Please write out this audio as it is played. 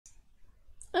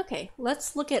Okay,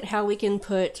 let's look at how we can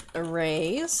put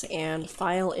arrays and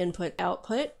file input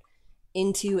output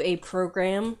into a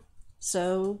program.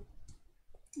 So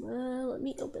let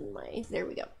me open my, there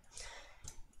we go.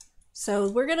 So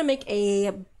we're gonna make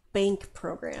a bank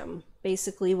program.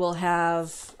 Basically we'll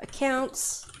have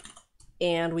accounts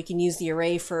and we can use the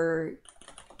array for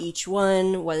each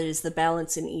one, what is the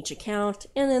balance in each account,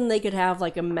 and then they could have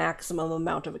like a maximum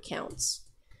amount of accounts.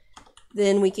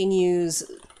 Then we can use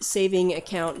saving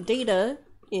account data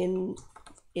in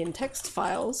text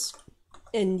files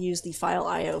and use the file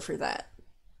IO for that.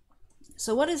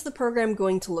 So what is the program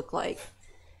going to look like?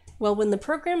 Well, when the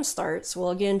program starts, we'll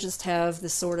again just have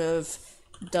this sort of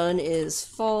done is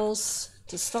false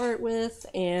to start with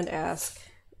and ask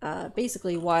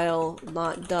basically while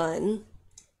not done.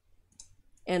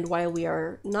 And while we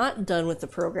are not done with the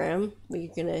program,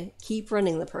 we're going to keep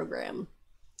running the program.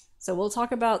 So we'll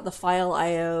talk about the file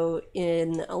IO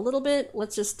in a little bit.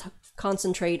 Let's just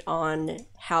concentrate on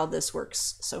how this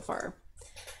works so far.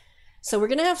 So we're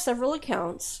going to have several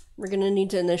accounts. We're going to need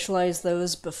to initialize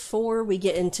those before we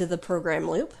get into the program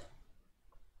loop.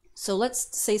 So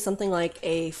let's say something like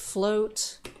a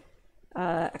float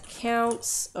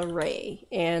accounts array,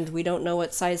 and we don't know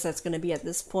what size that's going to be at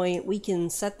this point. We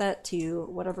can set that to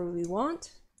whatever we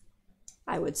want.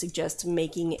 I would suggest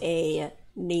making a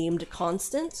named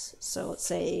constant. So let's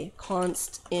say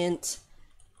const int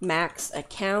max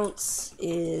accounts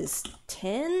is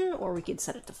 10, or we could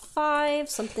set it to 5,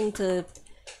 something to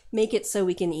make it so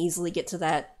we can easily get to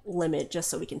that limit just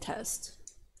so we can test.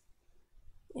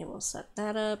 And we'll set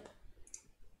that up.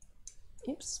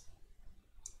 Oops.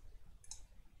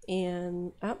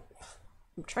 And oh,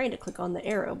 I'm trying to click on the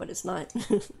arrow, but it's not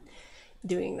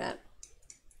doing that.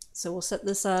 So we'll set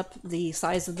this up. The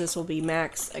size of this will be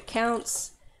max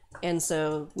accounts. And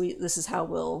so this is how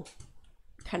we'll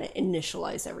kind of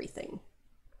initialize everything.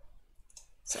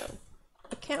 So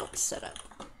account setup.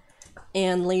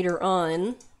 And later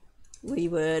on, we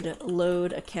would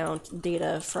load account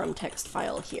data from text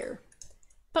file here.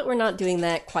 But we're not doing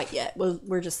that quite yet.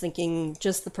 We're just thinking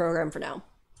just the program for now.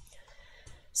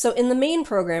 So in the main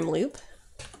program loop,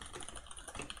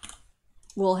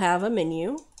 we'll have a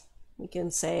menu. We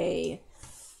can say,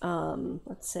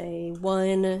 let's say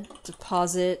 1,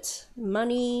 deposit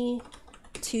money,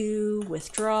 2,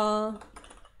 withdraw,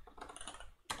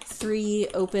 3,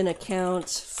 open account,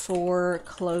 4,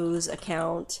 close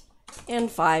account, and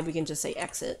 5, we can just say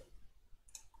exit.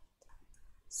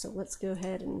 So let's go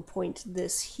ahead and point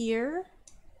this here.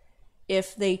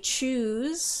 If they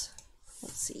choose,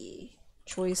 let's see,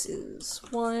 choice is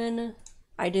 1.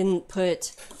 I didn't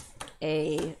put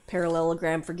a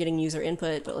parallelogram for getting user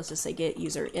input, but let's just say get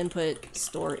user input,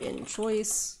 store in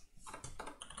choice.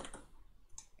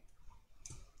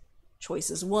 Choice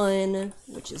is 1,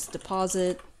 which is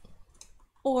deposit,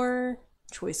 or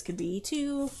choice could be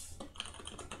 2,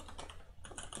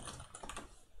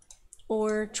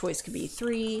 or choice could be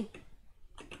 3,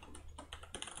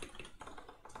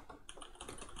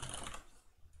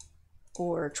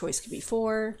 or choice could be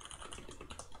 4,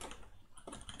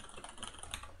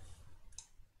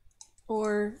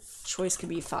 or choice could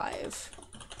be 5.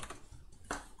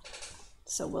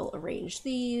 So we'll arrange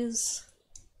these.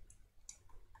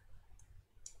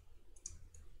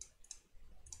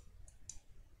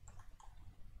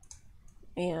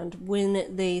 And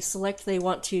when they select they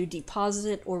want to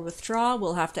deposit or withdraw,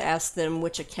 we'll have to ask them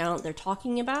which account they're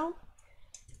talking about.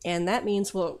 And that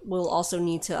means we'll also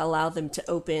need to allow them to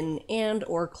open and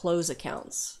or close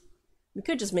accounts. We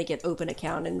could just make it open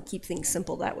account and keep things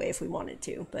simple that way if we wanted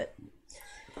to, but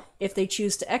if they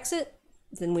choose to exit,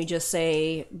 then we just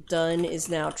say done is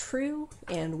now true,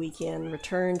 and we can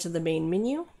return to the main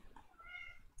menu.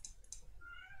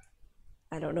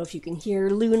 I don't know if you can hear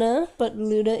Luna, but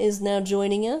Luna is now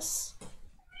joining us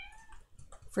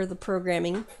for the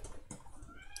programming.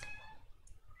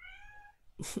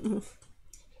 Come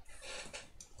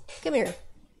here.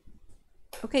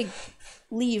 Okay,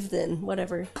 leave then,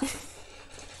 whatever.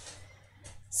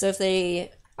 So if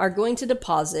they are going to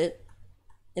deposit,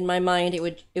 in my mind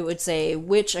it would say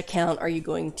which account are you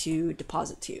going to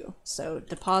deposit to. So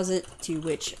deposit to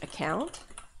which account.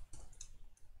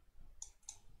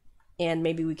 And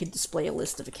maybe we could display a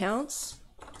list of accounts.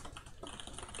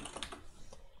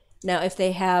 Now if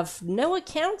they have no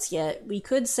accounts yet, we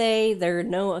could say there are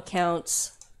no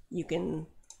accounts you can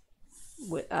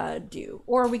do.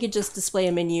 Or we could just display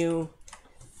a menu,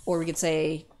 or we could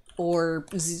say or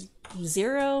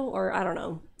 0, or I don't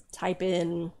know, type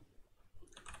in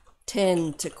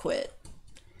 10 to quit.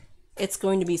 It's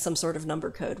going to be some sort of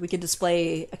number code. We could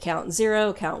display account 0,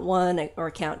 account 1, or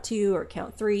account 2, or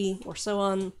account 3, or so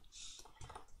on.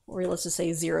 or let's just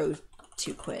say 0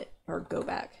 to quit or go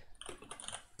back.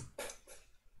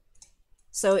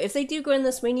 So if they do go in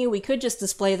this menu, we could just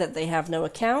display that they have no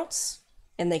accounts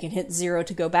and they can hit 0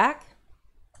 to go back.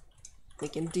 We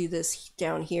can do this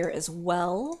down here as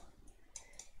well.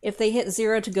 If they hit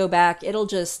 0 to go back, it'll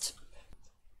just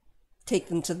take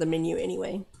them to the menu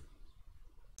anyway.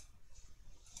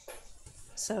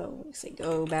 So we say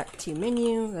go back to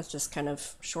menu. That's just kind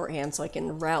of shorthand so I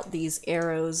can route these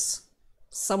arrows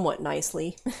somewhat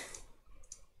nicely.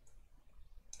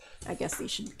 I guess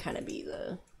these should kind of be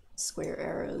the square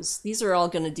arrows. These are all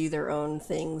going to do their own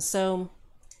things. So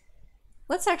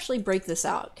let's actually break this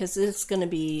out because it's going to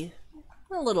be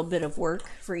a little bit of work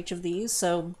for each of these.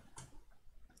 So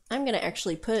I'm going to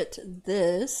actually put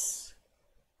this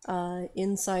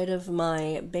inside of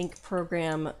my bank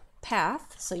program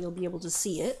path so you'll be able to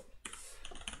see it.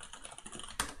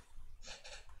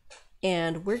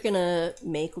 And we're going to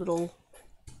make little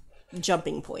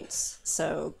jumping points.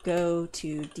 So go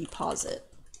to deposit,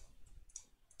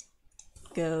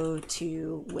 go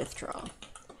to withdraw.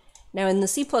 Now in the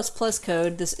C++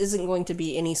 code, this isn't going to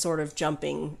be any sort of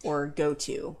jumping or go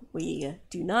to. We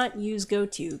do not use go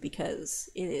to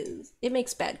because it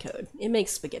makes bad code. It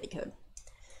makes spaghetti code.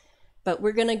 But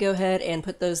we're going to go ahead and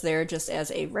put those there just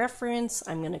as a reference.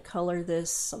 I'm going to color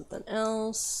this something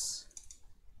else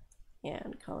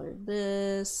and color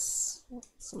this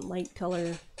some light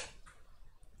color.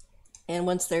 And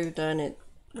once they're done, it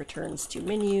returns to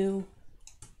menu.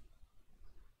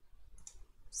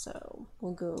 So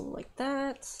we'll go like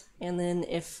that. And then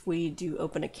if we do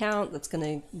open account, that's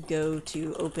going to go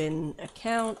to open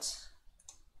account,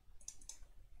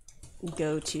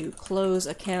 go to close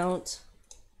account.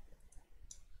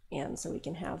 And so we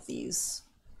can have these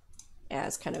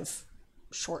as kind of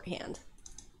shorthand.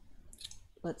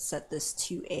 Let's set this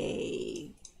to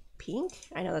a pink.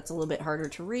 I know that's a little bit harder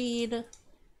to read.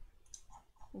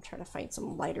 I'm trying to find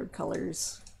some lighter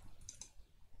colors.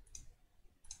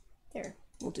 There,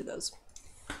 we'll do those.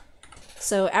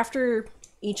 So after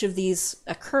each of these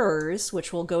occurs,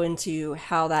 which we'll go into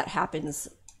how that happens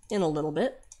in a little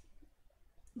bit,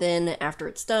 then after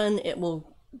it's done, it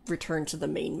will return to the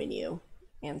main menu.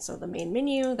 And so the main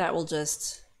menu, that will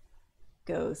just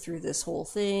go through this whole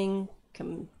thing,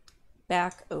 come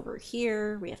back over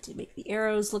here. We have to make the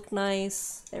arrows look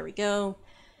nice. There we go.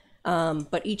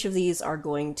 But each of these are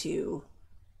going to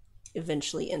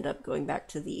eventually end up going back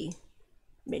to the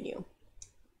menu.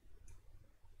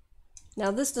 Now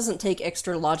this doesn't take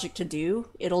extra logic to do.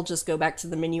 It'll just go back to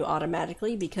the menu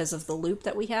automatically because of the loop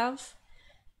that we have.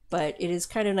 But it is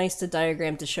kind of nice to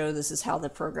diagram to show this is how the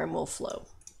program will flow.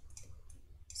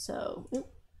 So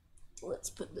let's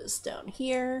put this down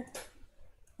here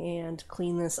and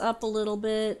clean this up a little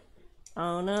bit.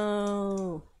 Oh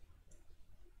no.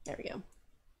 There we go.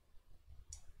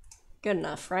 Good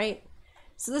enough, right?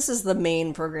 So this is the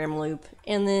main program loop,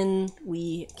 and then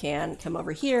we can come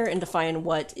over here and define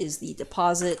what is the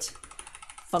deposit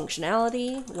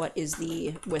functionality, what is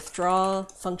the withdraw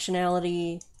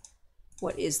functionality,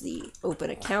 what is the open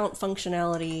account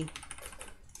functionality,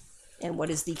 and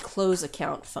what is the close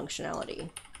account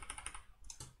functionality.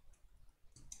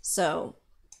 So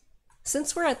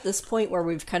since we're at this point where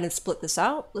we've kind of split this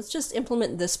out, let's just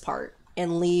implement this part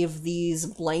and leave these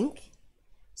blank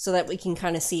so that we can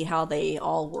kind of see how they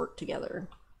all work together.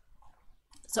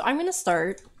 So I'm going to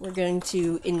start. We're going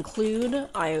to include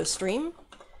IOStream.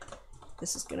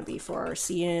 This is going to be for our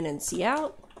CIN and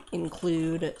COUT.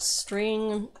 Include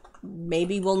string.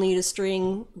 Maybe we'll need a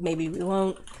string, maybe we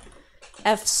won't.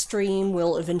 Fstream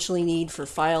we'll eventually need for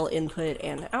file input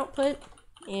and output,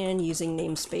 and using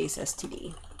namespace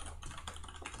std.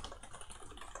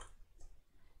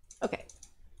 Okay,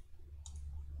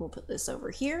 we'll put this over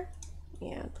here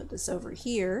and put this over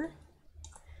here.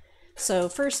 So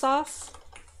first off,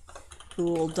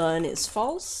 bool done is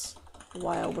false.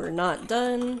 While we're not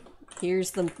done,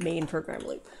 here's the main program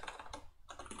loop.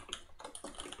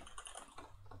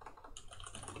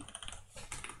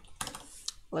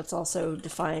 Let's also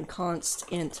define const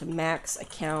int max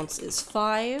accounts is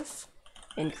 5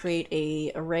 and create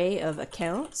an array of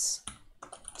accounts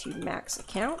to max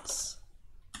accounts.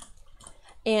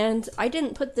 And I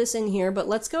didn't put this in here, but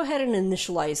let's go ahead and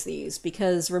initialize these,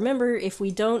 because remember, if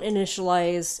we don't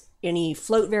initialize any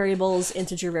float variables,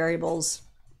 integer variables,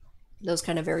 those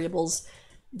kind of variables,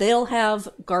 they'll have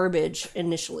garbage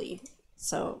initially.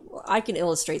 So I can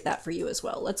illustrate that for you as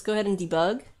well. Let's go ahead and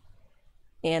debug.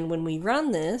 And when we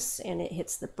run this and it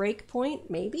hits the breakpoint,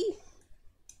 maybe,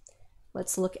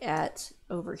 let's look at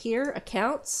over here,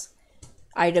 accounts.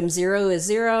 Item 0 is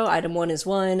 0, item 1 is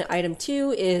 1, item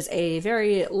 2 is a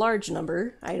very large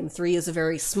number, item 3 is a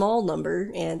very small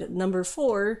number, and number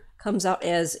 4 comes out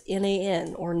as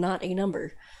NaN, or not a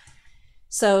number.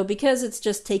 So because it's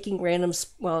just taking random,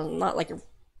 well, not like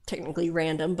technically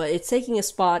random, but it's taking a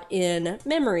spot in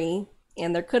memory,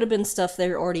 and there could have been stuff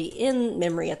there already in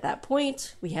memory at that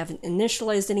point. We haven't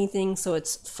initialized anything, so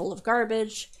it's full of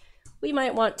garbage. We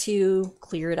might want to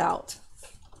clear it out.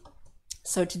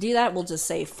 So to do that, we'll just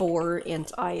say for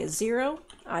int I is 0,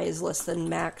 I is less than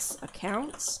max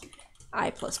accounts,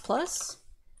 I++,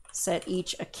 set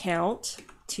each account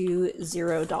to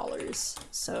 $0.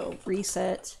 So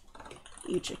reset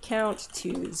each account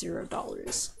to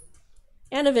 $0.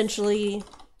 And eventually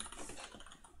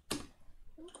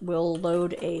we'll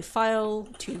load a file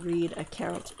to read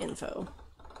account info.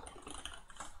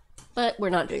 But we're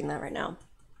not doing that right now.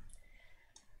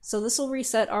 So this will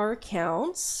reset our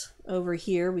accounts. Over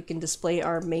here we can display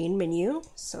our main menu.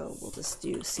 So we'll just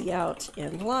do cout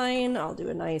end line. I'll do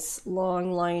a nice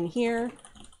long line here.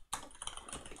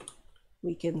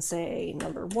 We can say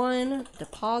number 1,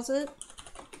 deposit.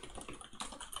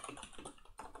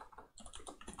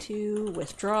 2,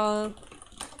 withdraw.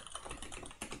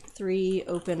 3,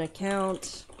 open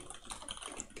account.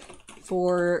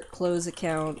 4, close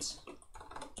account.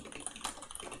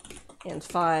 And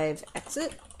 5,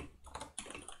 exit.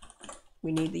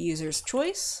 We need the user's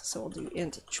choice, so we'll do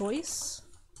int choice.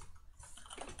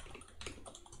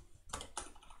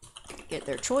 Get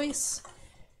their choice.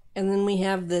 And then we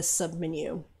have this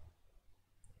submenu.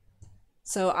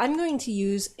 So I'm going to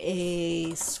use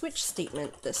a switch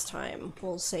statement this time.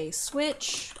 We'll say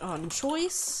switch on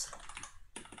choice.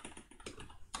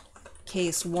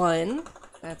 Case 1,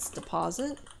 that's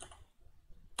deposit.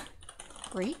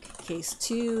 Break. Case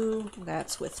 2,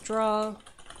 that's withdraw.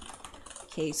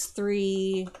 Case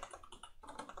 3,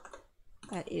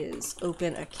 that is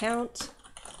open account.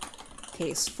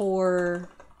 Case 4,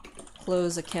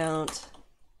 close account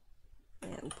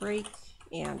and break.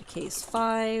 And case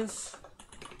 5,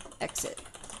 exit.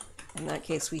 In that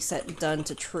case, we set done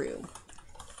to true.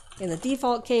 In the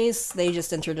default case, they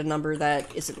just entered a number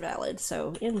that isn't valid,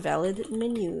 so invalid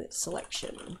menu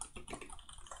selection.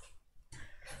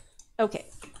 Okay.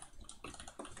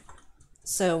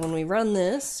 So when we run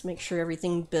this, make sure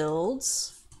everything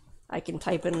builds. I can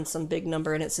type in some big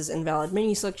number and it says invalid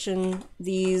menu selection.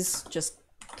 These just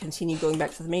continue going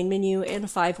back to the main menu,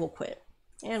 and 5 will quit.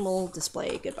 And we'll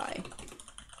display goodbye.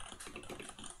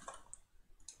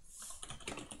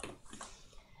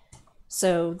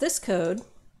 So this code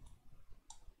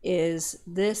is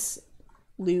this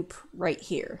loop right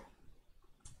here.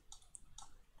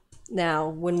 Now,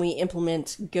 when we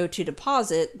implement go to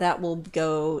deposit, that will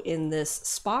go in this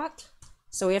spot.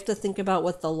 So we have to think about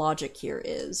what the logic here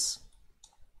is.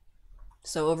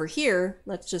 So over here,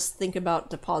 let's just think about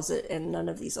deposit and none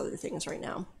of these other things right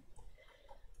now.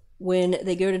 When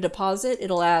they go to deposit,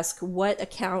 it'll ask, what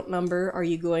account number are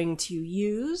you going to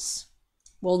use?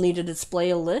 We'll need to display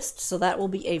a list, so that will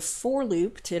be a for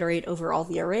loop to iterate over all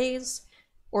the arrays,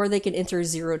 or they can enter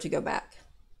 0 to go back.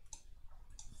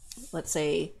 Let's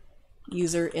say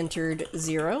user entered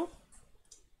 0.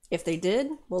 If they did,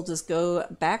 we'll just go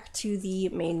back to the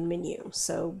main menu.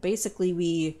 So basically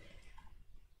we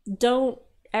don't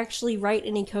actually write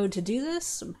any code to do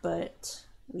this, but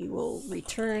we will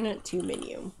return it to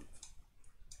menu.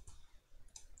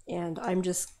 And I'm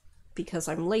just, because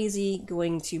I'm lazy,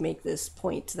 going to make this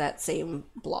point to that same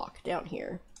block down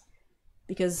here.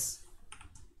 Because,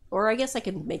 or I guess I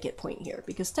can make it point here,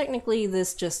 because technically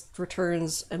this just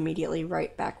returns immediately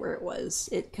right back where it was.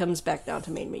 It comes back down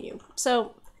to main menu.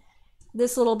 So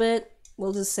this little bit,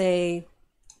 we'll just say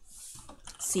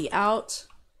cout,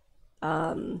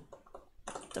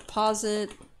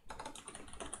 deposit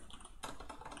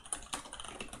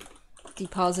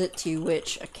to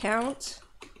which account,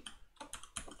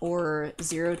 or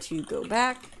 0 to go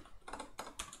back.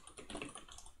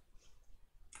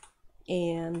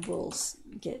 And we'll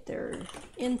get their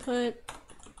input.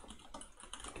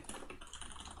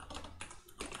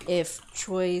 If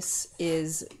choice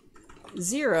is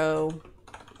 0,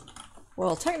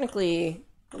 well, technically,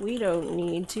 we don't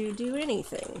need to do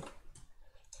anything.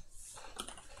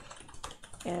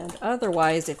 And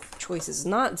otherwise, if choice is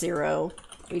not 0,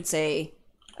 we'd say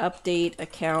update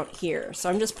account here. So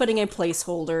I'm just putting a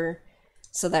placeholder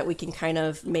so that we can kind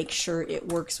of make sure it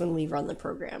works when we run the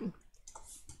program.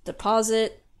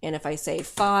 Deposit, and if I say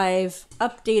 5,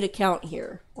 update account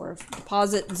here, or if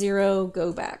deposit 0,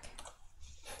 go back.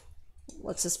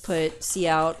 Let's just put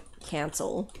cout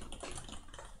cancel,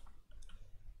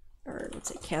 or let's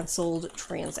say canceled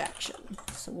transaction.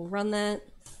 So we'll run that.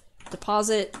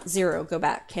 deposit, 0, go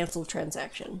back, cancel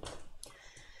transaction.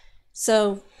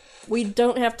 So we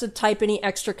don't have to type any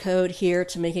extra code here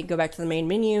to make it go back to the main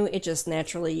menu. It just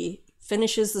naturally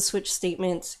finishes the switch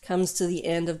statement, comes to the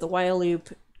end of the while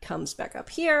loop, comes back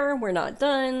up here, we're not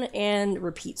done, and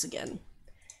repeats again.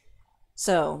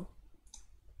 So,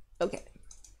 okay.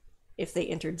 If they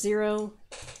entered 0,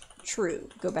 true,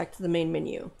 go back to the main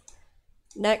menu.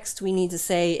 Next, we need to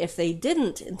say if they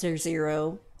didn't enter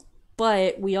 0,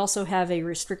 but we also have a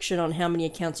restriction on how many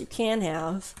accounts you can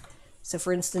have. So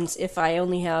for instance, if I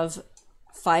only have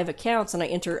 5 accounts and I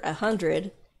enter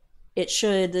 100, it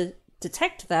should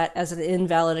detect that as an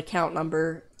invalid account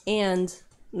number and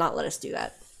not let us do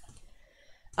that.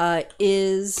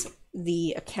 Is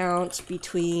the account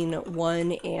between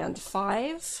 1 and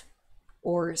 5,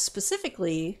 or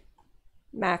specifically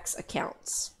max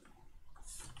accounts?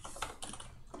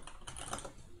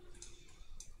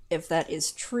 If that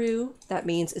is true, that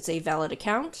means it's a valid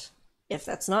account. If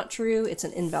that's not true, it's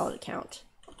an invalid account.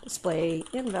 Display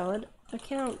invalid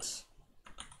account.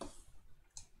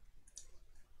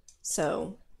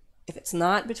 So if it's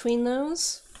not between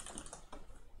those,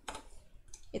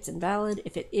 it's invalid.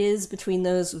 If it is between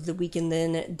those, we can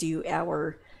then do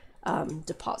our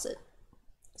deposit.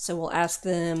 So we'll ask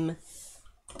them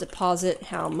deposit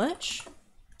how much.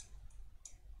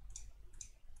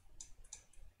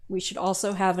 We should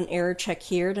also have an error check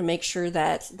here to make sure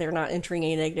that they're not entering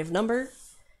a negative number.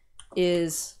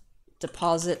 Is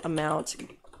deposit amount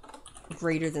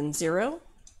greater than 0?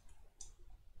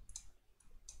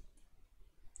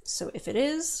 So if it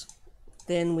is,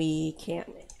 then we can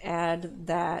add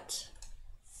that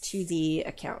to the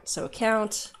account. So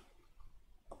account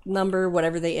number,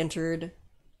 whatever they entered,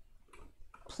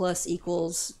 plus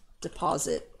equals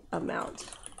deposit amount.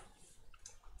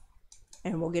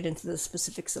 And we'll get into the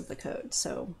specifics of the code.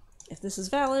 So if this is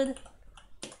valid,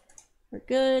 we're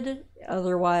good.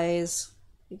 Otherwise,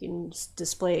 we can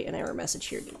display an error message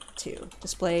here too.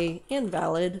 Display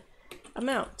invalid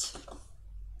amount.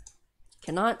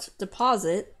 Cannot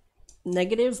deposit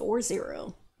negative or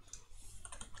 0.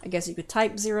 I guess you could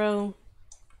type 0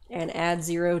 and add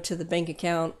 0 to the bank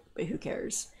account, but who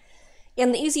cares?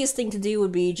 And the easiest thing to do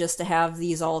would be just to have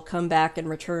these all come back and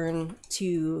return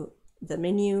to the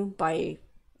menu by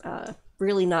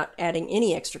really not adding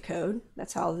any extra code.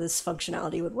 That's how this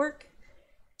functionality would work.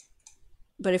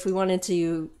 But if we wanted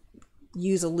to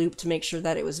use a loop to make sure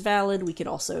that it was valid, we could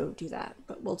also do that.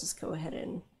 But we'll just go ahead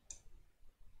and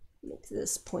make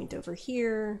this point over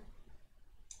here.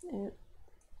 And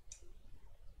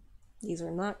these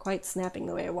are not quite snapping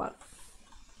the way I want.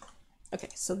 Okay,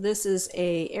 so this is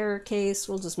a error case.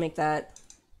 We'll just make that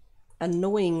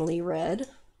annoyingly red.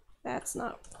 That's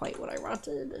not quite what I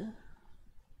wanted.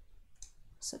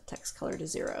 Set text color to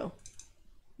 0.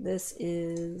 This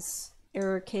is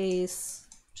error case,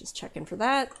 just checking for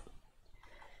that.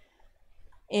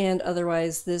 And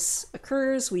otherwise this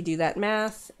occurs, we do that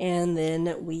math, and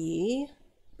then we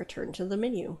return to the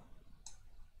menu.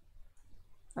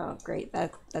 Oh, great,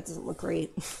 that doesn't look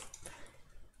great.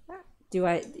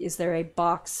 Is there a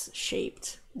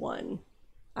box-shaped one?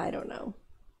 I don't know.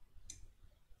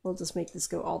 We'll just make this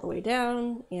go all the way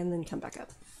down and then come back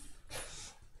up.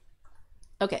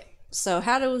 Okay, so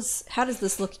how does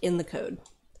this look in the code?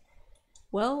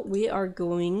 Well, we are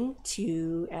going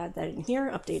to add that in here,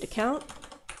 update account.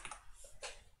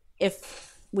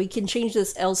 If we can change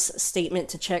this else statement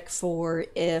to check for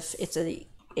if it's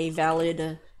a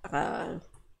valid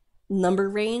number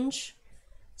range.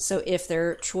 So if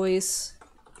their choice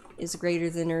is greater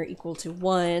than or equal to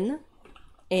 1,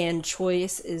 and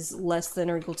choice is less than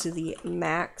or equal to the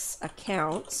max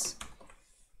accounts.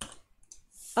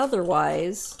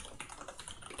 Otherwise,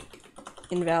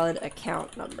 invalid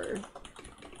account number.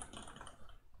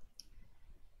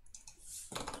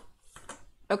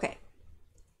 Okay.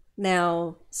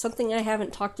 Now, something I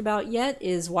haven't talked about yet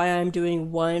is why I'm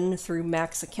doing 1 through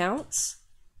max accounts.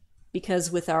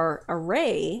 Because with our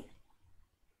array,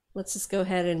 let's just go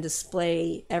ahead and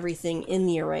display everything in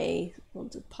the array. We'll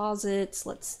deposits,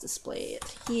 let's display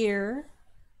it here.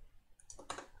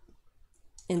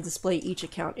 And display each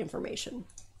account information.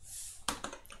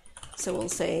 So we'll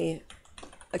say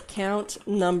account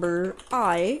number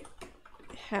I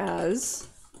has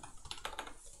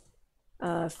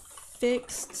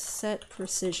fixed set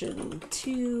precision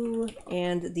 2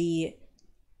 and the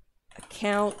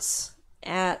accounts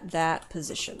at that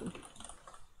position.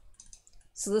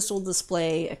 So this will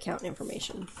display account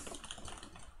information.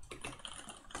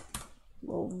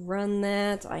 We'll run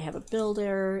that. I have a build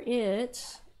error.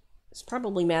 It is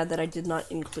probably mad that I did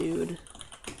not include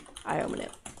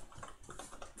IOmanip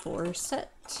for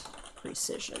set.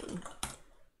 precision.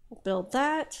 We'll build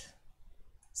that.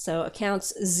 So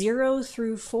accounts 0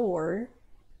 through 4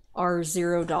 are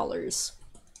 $0.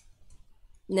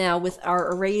 Now with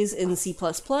our arrays in C++,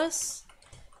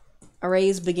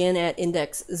 arrays begin at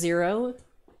index 0,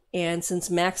 and since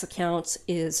max accounts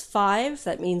is 5,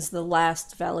 that means the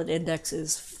last valid index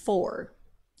is 4.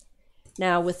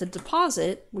 Now with the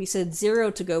deposit, we said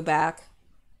 0 to go back,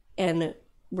 and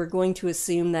we're going to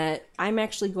assume that I'm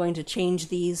actually going to change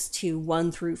these to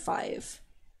 1 through 5,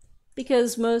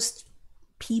 because most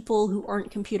people who aren't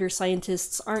computer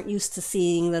scientists aren't used to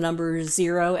seeing the number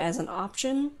 0 as an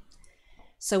option.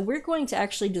 So we're going to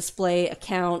actually display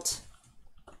account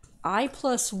I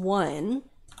plus 1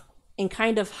 and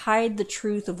kind of hide the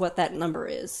truth of what that number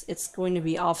is. It's going to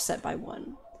be offset by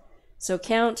 1. So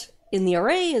count in the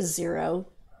array is 0,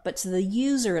 but to the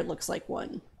user it looks like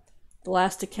 1. The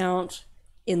last account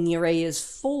in the array is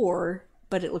 4,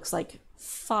 but it looks like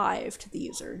 5 to the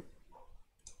user.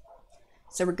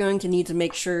 So we're going to need to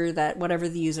make sure that whatever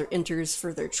the user enters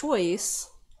for their choice,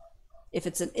 if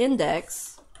it's an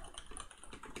index,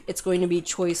 it's going to be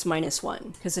choice minus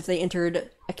 1. Because if they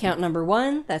entered account number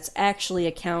 1, that's actually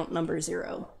account number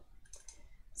 0.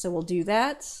 So we'll do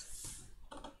that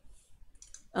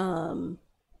to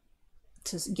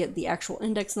get the actual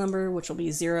index number, which will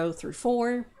be 0 through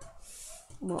 4.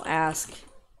 We'll ask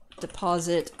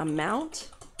deposit amount.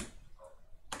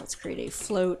 Let's create a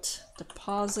float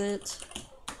deposit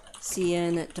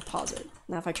cn deposit.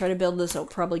 Now if I try to build this, it'll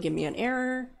probably give me an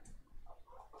error.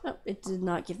 Oh, it did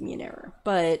not give me an error.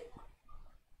 But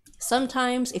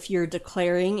sometimes if you're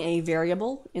declaring a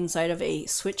variable inside of a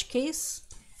switch case,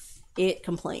 it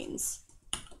complains.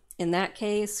 In that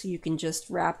case, you can just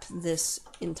wrap this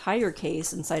entire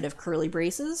case inside of curly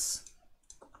braces,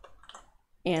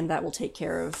 and that will take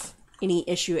care of any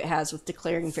issue it has with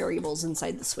declaring variables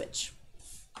inside the switch.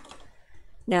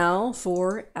 Now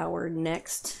for our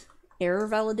next error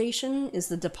validation, is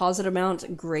the deposit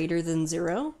amount greater than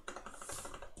 0?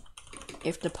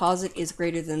 If deposit is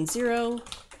greater than 0,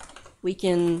 we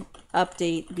can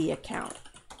update the account.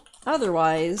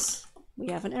 Otherwise, we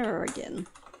have an error again.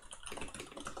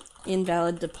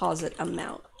 Invalid deposit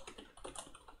amount.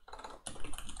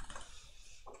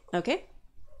 Okay.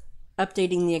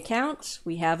 Updating the account,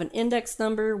 we have an index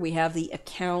number, we have the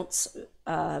accounts,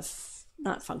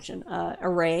 not function,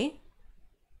 array.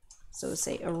 So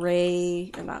say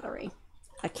array, or not array,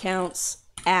 accounts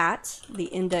at the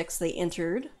index they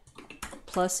entered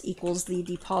plus equals the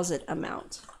deposit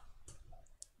amount.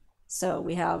 So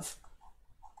we have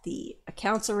the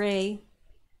accounts array.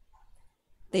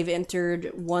 They've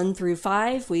entered 1 through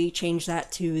 5. We change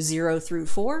that to 0 through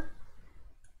 4.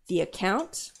 The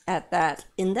account at that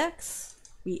index,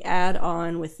 we add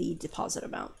on with the deposit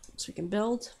amount. So we can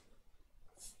build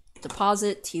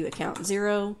deposit to account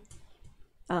 0.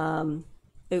 Oh,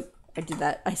 I did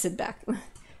that. I said back.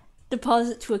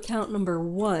 Deposit to account number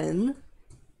 1,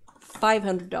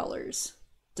 $500.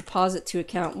 Deposit to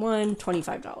account 1,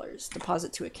 $25.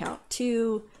 Deposit to account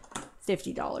 2,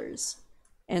 $50.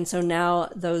 And so now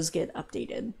those get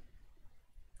updated.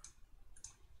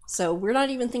 So we're not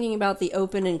even thinking about the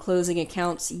open and closing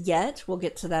accounts yet. We'll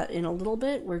get to that in a little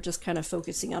bit. We're just kind of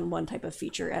focusing on one type of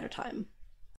feature at a time.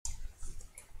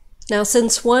 Now,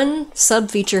 since one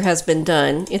sub-feature has been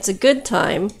done, it's a good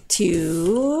time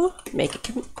to make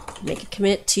a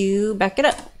commit to back it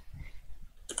up.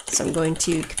 So I'm going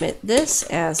to commit this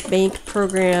as bank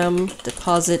program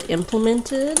deposit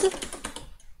implemented.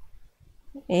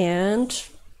 And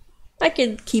I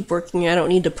could keep working. I don't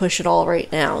need to push it all right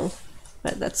now,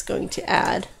 but that's going to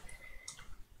add.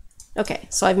 Okay,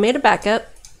 so I've made a backup.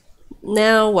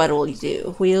 Now what will we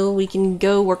do? We can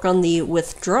go work on the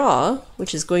withdraw,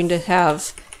 which is going to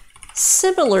have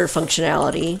similar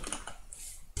functionality,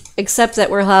 except that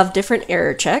we'll have different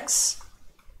error checks.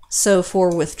 So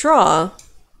for withdraw,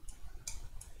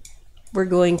 we're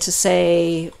going to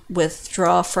say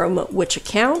withdraw from which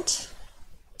account.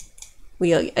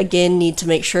 We again need to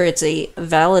make sure it's a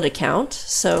valid account.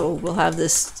 So we'll have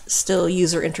this still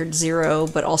user entered 0,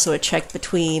 but also a check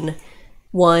between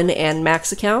 1 and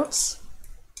max accounts.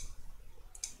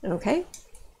 Okay.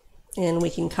 And we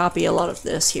can copy a lot of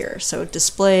this here. So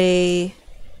display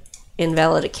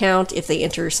invalid account if they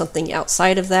enter something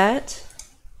outside of that.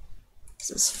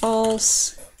 This is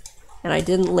false. And I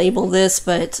didn't label this,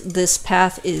 but this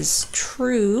path is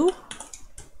true.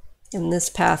 And this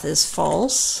path is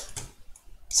false.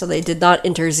 So they did not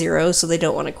enter 0, so they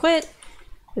don't want to quit.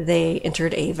 They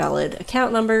entered a valid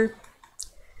account number.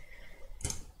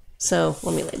 So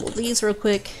let me label these real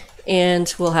quick.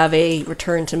 And we'll have a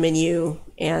return to menu.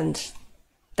 And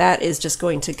that is just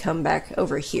going to come back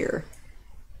over here.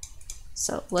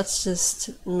 So let's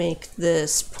just make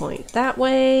this point that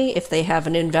way. If they have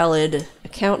an invalid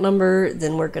account number,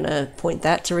 then we're gonna point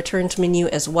that to return to menu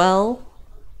as well.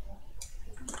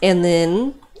 And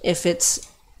then if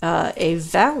it's a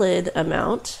valid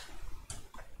amount,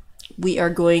 we are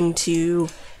going to,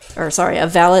 or sorry, a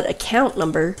valid account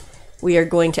number, we are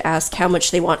going to ask how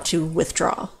much they want to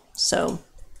withdraw. So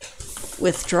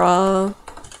withdraw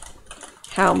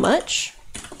how much.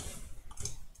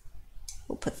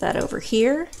 We'll put that over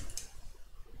here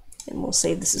and we'll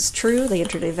say this is true. They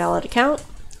entered a valid account.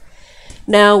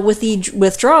 Now with the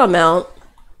withdraw amount,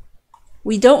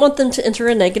 we don't want them to enter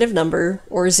a negative number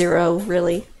or 0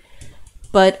 really,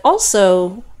 but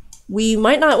also we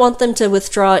might not want them to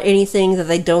withdraw anything that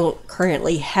they don't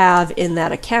currently have in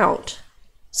that account.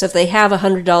 So if they have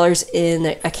 $100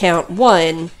 in account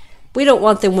 1, we don't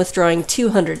want them withdrawing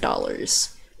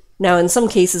 $200. Now in some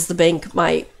cases the bank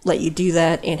might let you do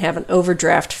that and have an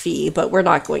overdraft fee, but we're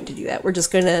not going to do that. We're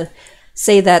just going to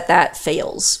say that that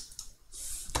fails.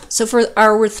 So for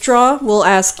our withdraw, we'll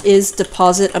ask, is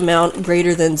deposit amount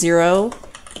greater than 0?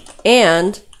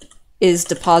 And is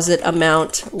deposit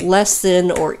amount less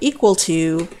than or equal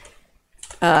to,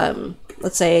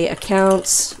 let's say,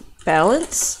 accounts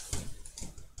balance?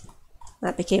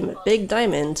 That became a big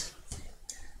diamond.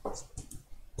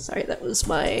 Sorry, that was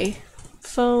my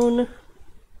phone.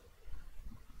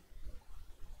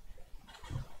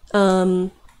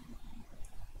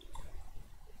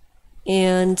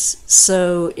 And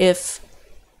so if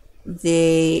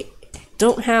they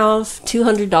don't have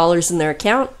 $200 in their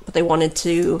account, but they wanted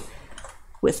to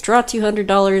withdraw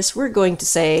 $200, we're going to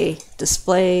say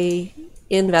display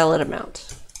invalid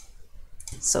amount.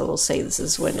 So we'll say this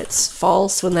is when it's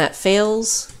false, when that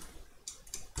fails.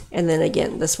 And then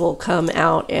again, this will come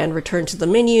out and return to the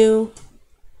menu.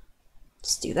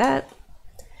 Let's do that.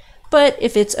 But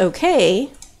if it's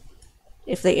okay,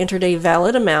 if they entered a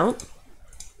valid amount,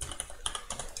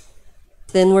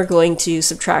 then we're going to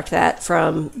subtract that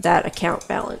from that account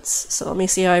balance. So let me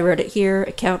see how I wrote it here.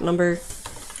 Account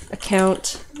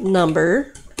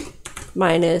number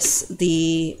minus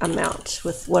the amount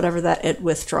with whatever that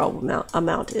withdrawal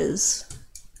amount is.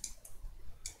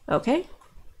 Okay.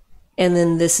 And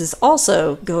then this is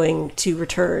also going to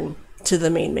return to the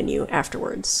main menu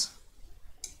afterwards.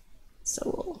 So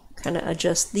we'll kind of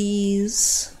adjust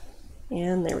these,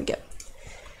 and there we go.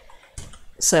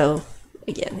 So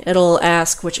again, it'll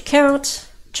ask which account,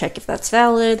 check if that's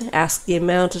valid, ask the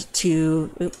amount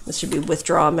to, this should be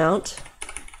withdraw amount.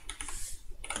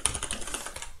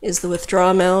 Is the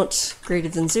withdraw amount greater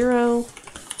than 0?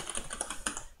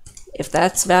 If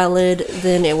that's valid,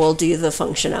 then it will do the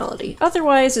functionality.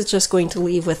 Otherwise, it's just going to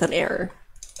leave with an error.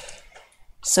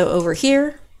 So over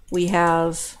here, we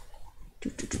have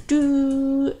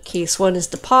case 1 is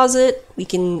deposit. We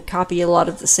can copy a lot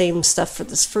of the same stuff for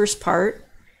this first part.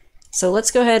 So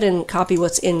let's go ahead and copy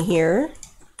what's in here.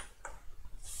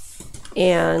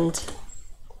 And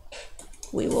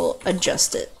we will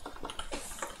adjust it.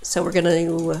 So we're going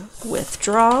to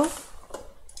withdraw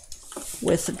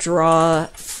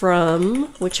from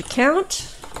which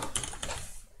account?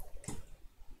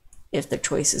 If the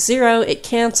choice is 0, it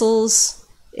cancels.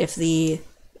 If the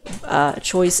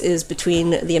choice is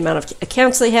between the amount of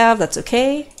accounts they have, that's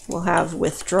okay. We'll have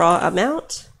withdraw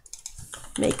amount.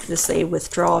 Make this a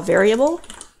withdraw variable.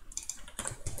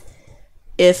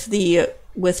 If the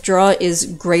withdraw is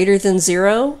greater than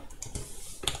 0,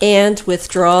 and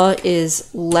withdraw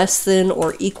is less than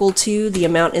or equal to the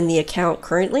amount in the account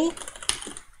currently,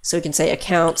 so we can say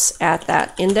accounts at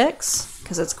that index,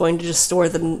 because it's going to just store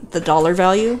the dollar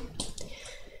value,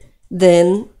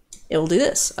 then it will do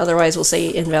this. Otherwise, we'll say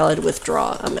invalid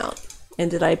withdraw amount.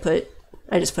 And I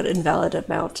just put invalid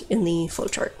amount in the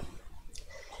flowchart.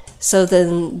 So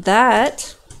then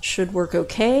that should work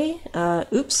okay.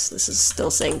 Oops, this is still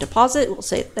saying deposit. We'll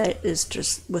say that is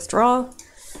just withdraw.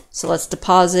 So let's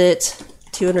deposit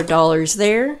 $200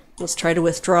 there. Let's try to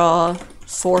withdraw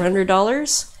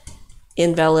 $400.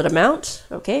 Invalid amount.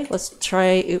 Okay, let's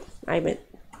try,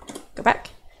 go back.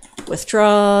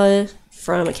 Withdraw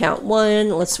from account 1.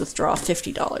 Let's withdraw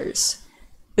 $50.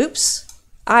 Oops,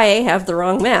 I have the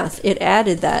wrong math. It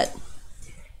added that.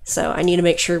 So I need to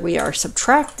make sure we are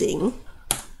subtracting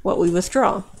what we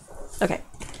withdraw. Okay,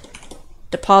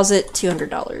 deposit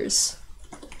 $200.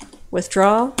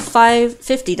 Withdraw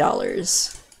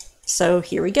 $50. So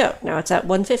here we go. Now it's at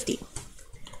 $150.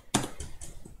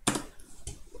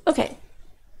 Okay.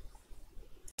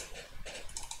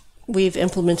 We've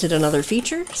implemented another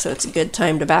feature, so it's a good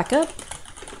time to back up.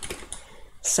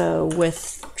 So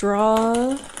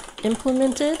withdraw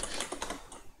implemented,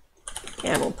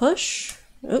 and we'll push.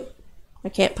 Oh, I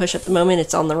can't push at the moment,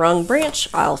 it's on the wrong branch.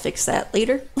 I'll fix that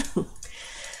later.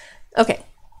 Okay,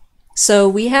 so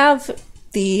we have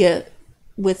the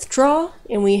withdraw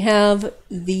and we have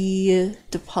the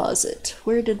deposit.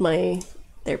 Where did my,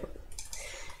 there.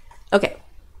 Okay,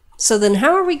 so then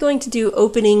how are we going to do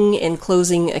opening and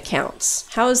closing accounts?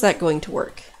 How is that going to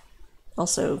work?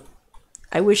 Also,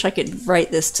 I wish I could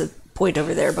write this to point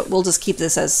over there, but we'll just keep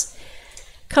this as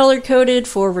color coded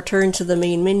for return to the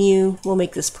main menu. We'll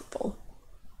make this purple.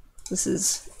 This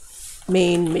is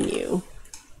main menu.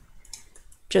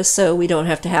 Just so we don't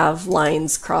have to have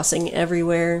lines crossing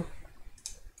everywhere.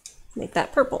 Make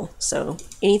that purple. So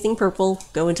anything purple,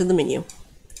 go into the menu.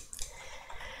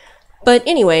 But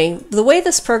anyway, the way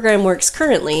this program works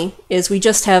currently is we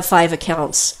just have 5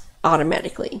 accounts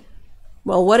automatically.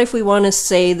 Well, what if we want to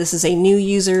say this is a new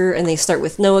user and they start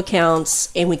with no accounts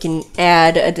and we can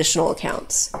add additional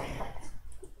accounts?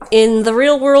 In the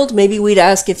real world, maybe we'd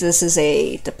ask if this is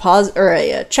a deposit or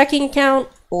a checking account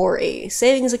or a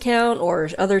savings account or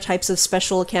other types of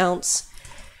special accounts,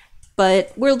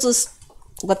 but we'll just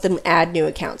let them add new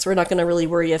accounts. We're not going to really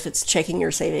worry if it's checking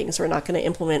or savings. We're not going to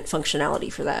implement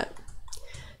functionality for that.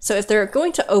 So if they're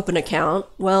going to open account,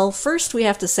 well, first we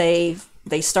have to say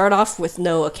they start off with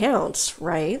no accounts,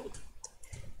 right?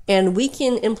 And we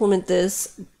can implement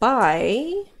this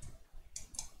by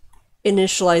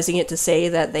initializing it to say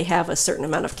that they have a certain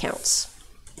amount of counts.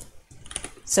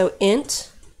 So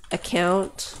int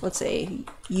account, let's say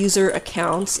user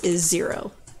accounts is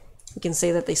 0. We can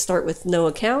say that they start with no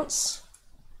accounts.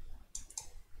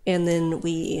 And then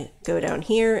we go down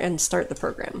here and start the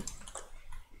program.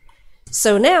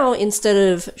 So now, instead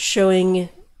of showing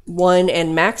 1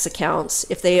 and max accounts,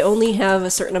 if they only have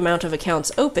a certain amount of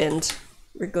accounts opened,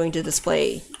 we're going to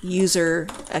display user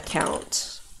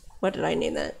account. What did I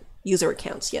name that? User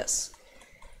accounts, yes.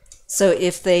 So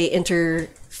if they enter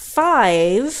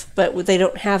 5, but they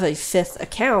don't have a 5th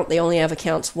account, they only have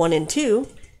accounts 1 and 2,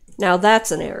 now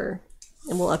that's an error.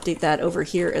 And we'll update that over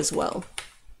here as well.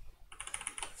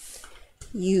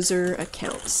 User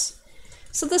accounts.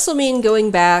 So this will mean going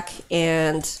back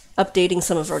and updating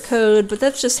some of our code, but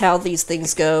that's just how these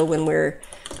things go when we're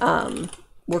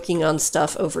working on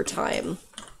stuff over time.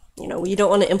 You know, we don't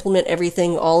want to implement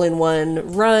everything all in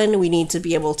one run. We need to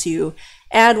be able to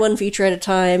add one feature at a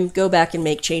time, go back and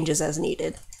make changes as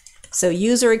needed. So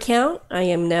user account, I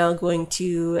am now going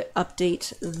to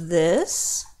update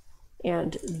this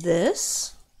and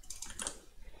this.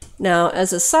 Now,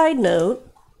 as a side note,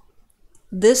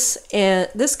 this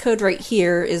code right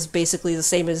here is basically the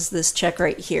same as this check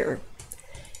right here.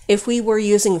 If we were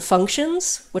using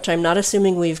functions, which I'm not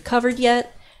assuming we've covered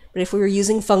yet, but if we were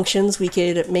using functions, we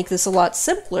could make this a lot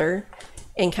simpler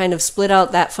and kind of split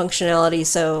out that functionality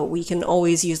so we can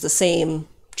always use the same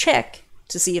check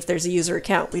to see if there's a user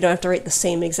account. We don't have to write the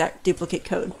same exact duplicate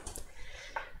code.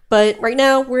 But right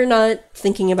now, we're not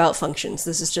thinking about functions.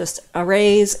 This is just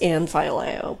arrays and file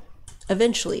I/O.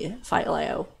 Eventually, file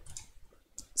I/O.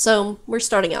 So we're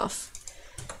starting off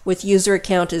with user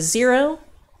account is 0.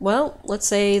 Well, let's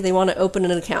say they want to open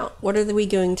an account. What are we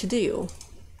going to do?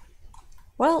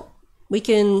 Well, we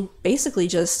can basically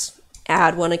just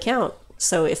add one account.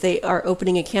 So if they are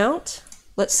opening account,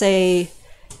 let's say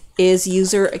is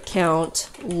user account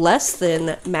less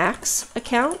than max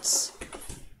accounts?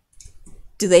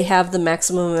 Do they have the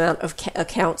maximum amount of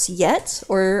accounts yet,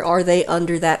 or are they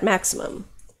under that maximum?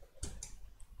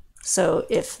 So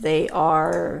if they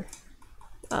are,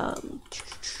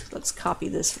 let's copy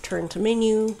this, return to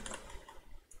menu.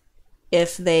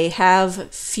 If they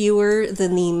have fewer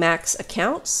than the max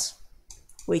accounts,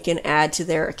 we can add to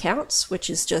their accounts, which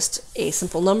is just a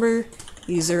simple number,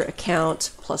 user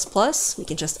account plus plus. We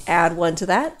can just add 1 to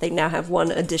that. They now have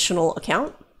 1 additional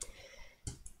account.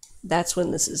 That's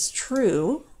when this is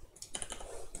true.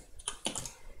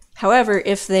 However,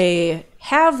 if they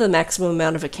have the maximum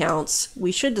amount of accounts,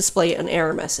 we should display an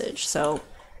error message. So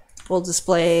we'll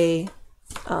display,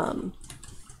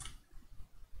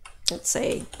 let's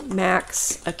say,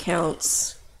 max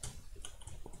accounts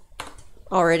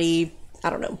already, I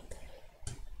don't know,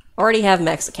 already have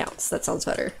max accounts. That sounds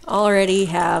better. Already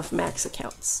have max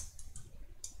accounts.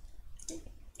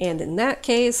 And in that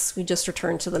case, we just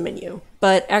return to the menu.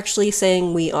 But actually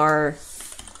saying we are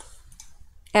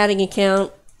adding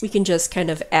account, we can just kind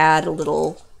of add a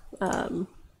little,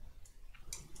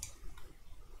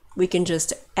 we can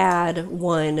just add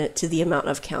 1 to the amount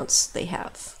of counts they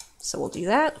have. So we'll do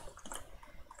that.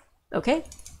 Okay.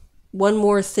 One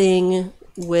more thing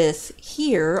with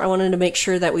here, I wanted to make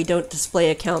sure that we don't display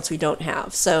accounts we don't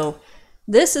have. So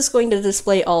This is going to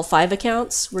display all 5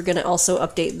 accounts. We're going to also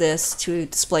update this to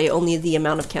display only the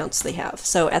amount of accounts they have.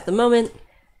 So at the moment,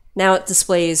 now it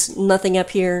displays nothing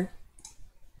up here.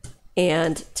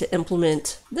 And to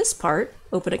implement this part,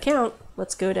 open account,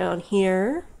 let's go down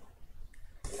here.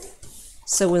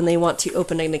 So when they want to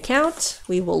open an account,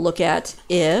 we will look at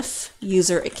if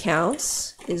user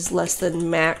accounts is less than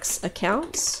max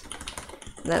accounts.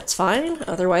 That's fine.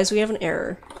 Otherwise, we have an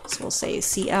error. So we'll say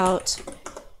cout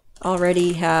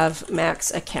already have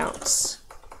max accounts.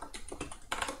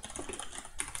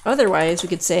 Otherwise, we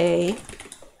could say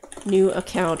new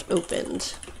account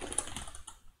opened.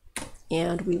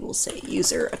 And we will say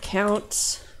user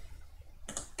account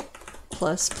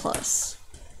plus plus.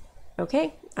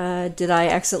 Okay. Did I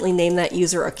accidentally name that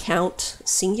user account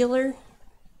singular?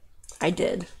 I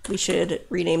did. We should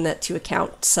rename that to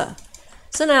accounts.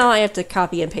 So now I have to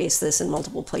copy and paste this in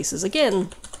multiple places again,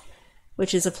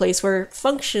 which is a place where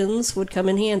functions would come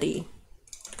in handy.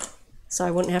 So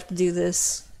I wouldn't have to do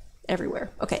this everywhere.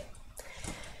 Okay.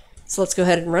 So let's go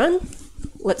ahead and run.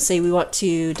 Let's say we want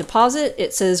to deposit.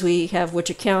 It says we have which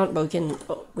account,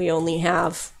 but we only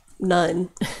have none.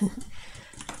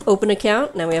 Open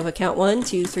account. Now we have account 1,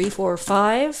 2, 3, 4,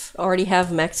 5. Already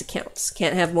have max accounts.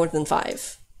 Can't have more than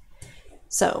 5.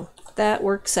 So that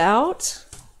works out.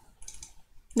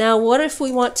 Now what if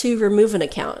we want to remove an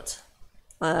account?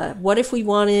 What if we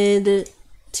wanted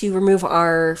to remove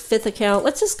our 5th account?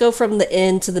 Let's just go from the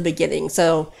end to the beginning.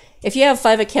 So if you have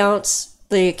 5 accounts,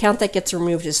 the account that gets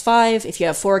removed is 5. If you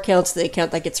have 4 accounts, the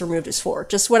account that gets removed is 4.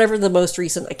 Just whatever the most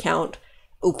recent account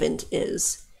opened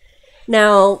is.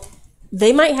 Now,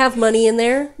 they might have money in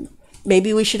there.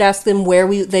 Maybe we should ask them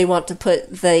where they want to put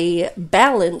the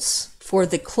balance for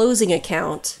the closing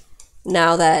account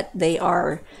now that they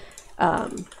are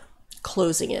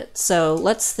closing it. So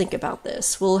let's think about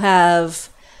this. We'll have,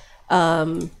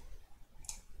 we're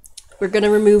going to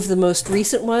remove the most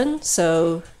recent one.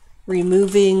 So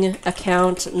removing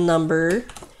account number,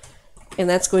 and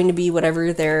that's going to be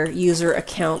whatever their user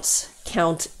accounts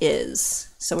count is.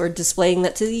 So we're displaying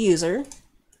that to the user.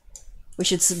 We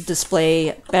should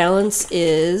display balance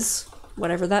is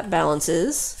whatever that balance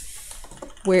is.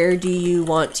 Where do you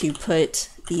want to put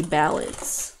the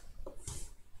balance?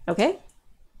 Okay.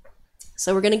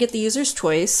 So we're going to get the user's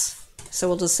choice. So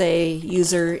we'll just say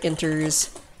user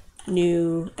enters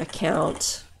new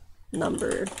account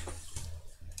number.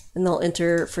 And they'll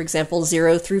enter, for example,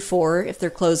 0 through 4 if they're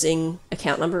closing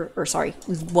account number, or sorry,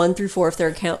 1 through 4 if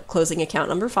they're closing account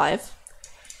number 5.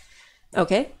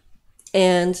 Okay.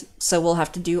 And so we'll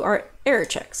have to do our error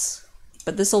checks,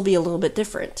 but this will be a little bit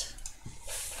different.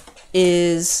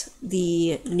 Is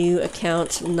the new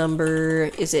account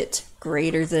number, is it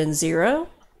greater than 0?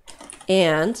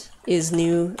 And is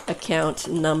new account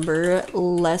number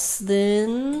less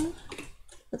than,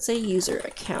 let's say, user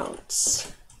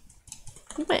accounts?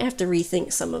 We might have to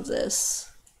rethink some of this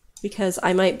because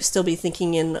I might still be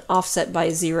thinking in offset by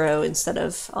 0 instead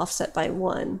of offset by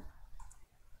 1.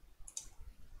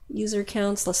 User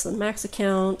accounts less than max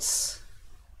accounts.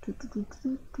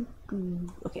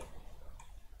 Okay.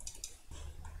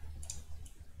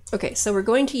 Okay, so we're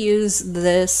going to use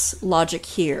this logic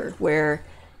here where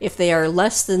if they are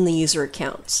less than the user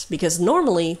accounts, because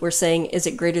normally we're saying is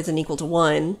it greater than equal to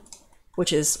 1,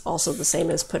 which is also the same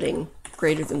as putting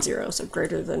greater than 0, so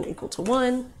greater than equal to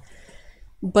 1.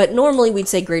 But normally we'd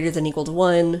say greater than equal to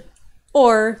 1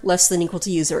 or less than equal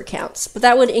to user accounts, but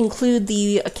that would include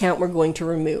the account we're going to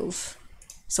remove.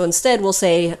 So instead we'll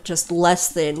say just less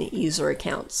than user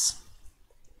accounts.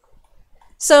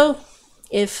 So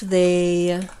if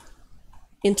they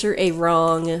enter a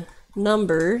wrong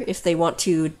number, if they want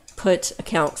to put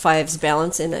account 5's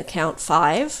balance in account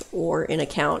 5 or in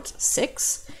account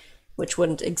 6, which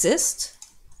wouldn't exist,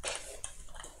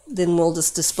 then we'll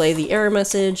just display the error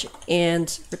message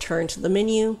and return to the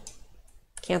menu.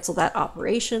 Cancel that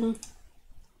operation.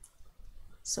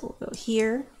 So we'll go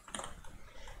here.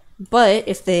 But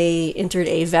if they entered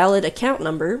a valid account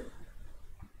number,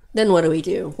 then what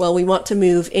do? Well, we want to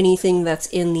move anything that's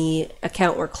in the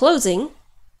account we're closing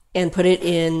and put it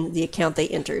in the account they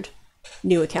entered,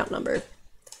 new account number.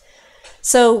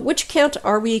 So which account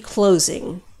are we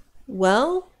closing?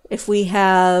 Well, if we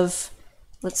have,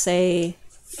 let's say,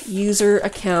 user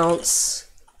accounts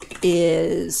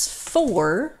is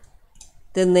 4,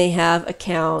 then they have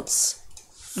accounts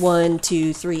 1,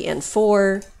 2, 3, and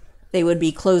 4. They would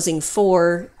be closing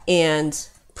 4 and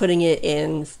putting it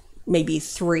in maybe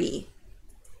 3.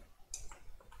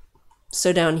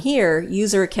 So down here,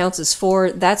 user accounts is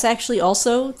 4. That's actually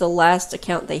also the last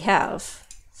account they have.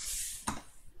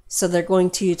 So they're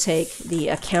going to take the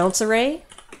accounts array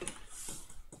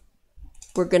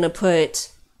we're going to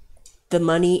put the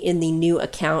money in the new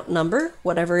account number,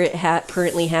 whatever it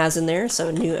currently has in there, so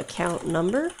new account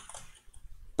number.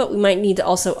 But we might need to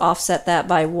also offset that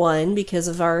by 1 because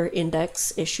of our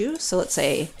index issue. So let's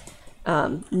say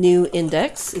new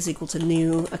index is equal to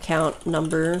new account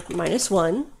number minus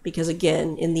 1, because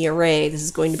again, in the array, this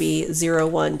is going to be 0,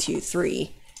 1, 2,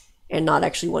 3, and not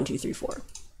actually 1, 2, 3, 4.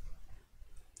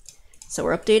 So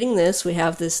we're updating this. We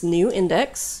have this new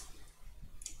index,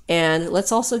 and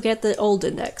let's also get the old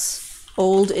index.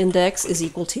 Old index is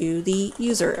equal to the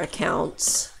user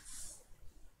accounts.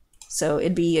 So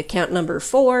it'd be account number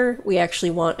 4. We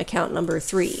actually want account number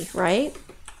 3, right?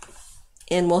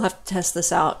 And we'll have to test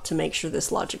this out to make sure this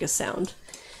logic is sound.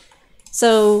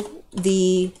 So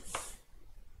the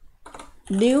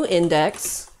new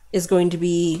index is going to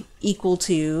be equal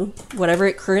to whatever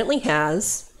it currently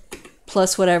has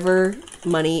plus whatever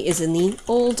money is in the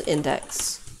old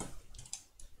index.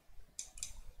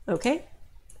 Okay?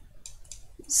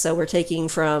 So we're taking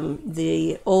from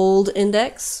the old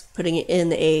index, putting it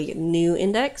in a new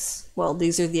index. Well,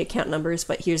 these are the account numbers,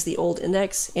 but here's the old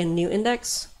index and new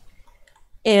index.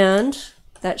 And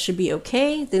that should be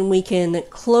okay. Then we can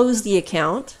close the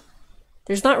account.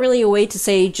 There's not really a way to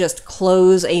say just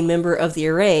close a member of the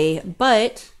array,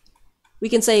 but we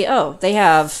can say, oh, they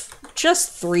have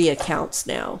just 3 accounts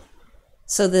now.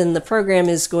 So then the program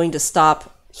is going to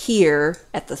stop here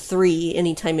at the 3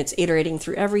 anytime it's iterating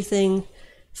through everything.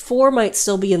 4 might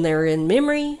still be in there in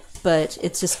memory, but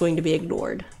it's just going to be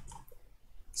ignored.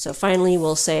 So finally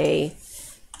we'll say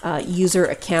user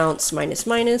accounts minus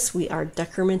minus. We are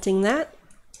decrementing that.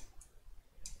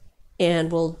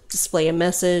 And we'll display a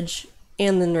message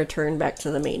and then return back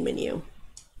to the main menu.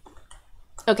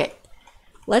 Okay,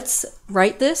 let's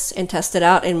write this and test it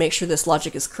out and make sure this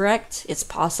logic is correct. It's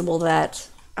possible that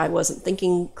I wasn't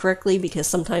thinking correctly because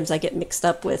sometimes I get mixed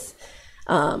up with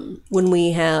when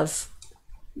we have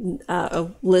a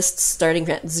list starting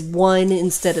at 1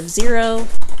 instead of 0.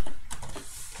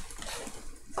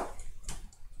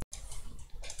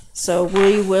 So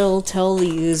we will tell the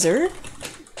user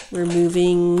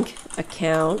removing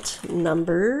account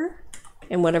number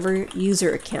and whatever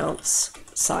user account's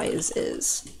size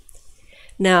is.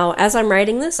 Now, as I'm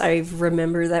writing this, I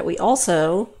remember that we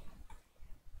also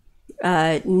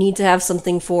need to have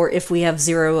something for if we have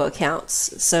 0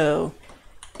 accounts. So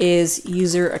is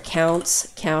user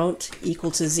accounts count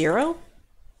equal to 0?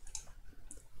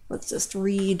 Let's just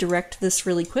redirect this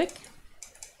really quick.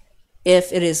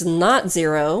 If it is not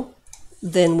 0,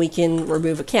 then we can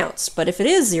remove accounts. But if it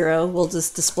is 0, we'll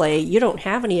just display you don't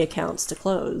have any accounts to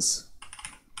close.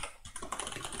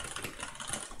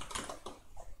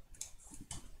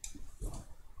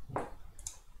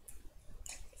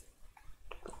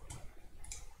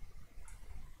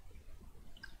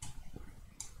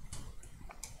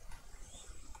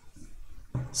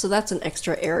 So that's an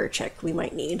extra error check we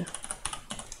might need.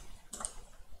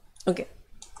 Okay.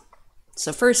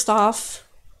 So first off,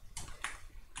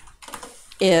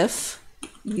 if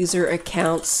user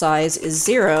account size is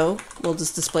 0, we'll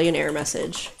just display an error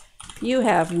message. You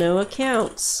have no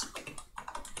accounts.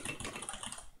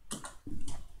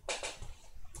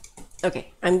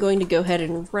 Okay, I'm going to go ahead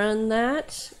and run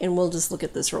that, and we'll just look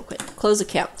at this real quick. Close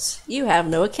accounts. You have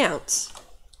no accounts.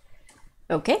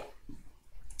 Okay.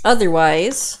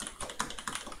 Otherwise,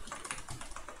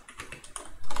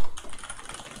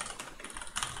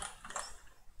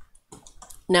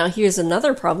 now here's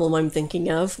another problem I'm thinking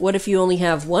of. What if you only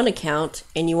have 1 account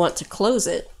and you want to close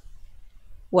it?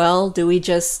 Well,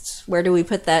 where do we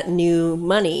put that new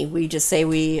money? We just say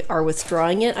we are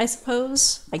withdrawing it, I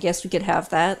suppose. I guess we could have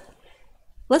that.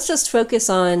 Let's just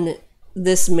focus on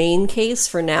this main case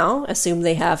for now. Assume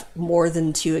they have more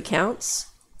than 2 accounts.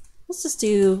 Let's just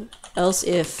do else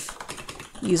if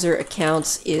user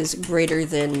accounts is greater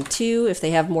than 2 if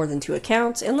they have more than 2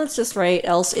 accounts. And let's just write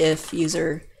else if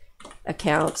user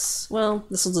accounts, well,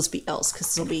 this will just be else because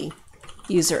this will be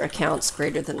user accounts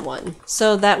greater than 1.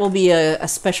 So that will be a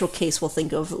special case we'll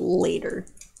think of later.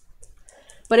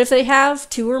 But if they have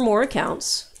 2 or more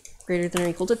accounts greater than or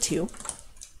equal to 2,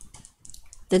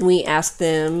 then we ask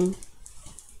them,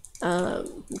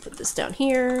 put this down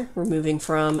here, removing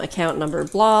from account number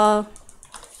blah,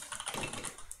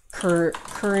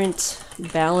 current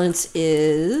balance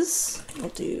is, we'll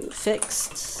do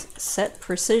fixed, set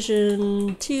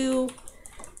precision 2,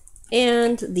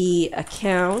 and the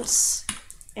accounts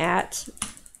at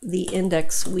the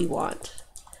index we want.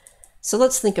 So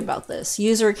let's think about this.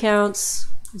 User accounts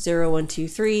 0, 1, 2,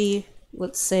 3.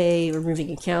 Let's say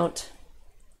removing account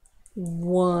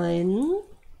 1.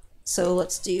 So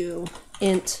let's do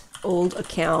int old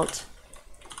account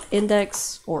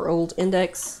index or old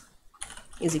index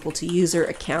is equal to user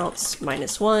accounts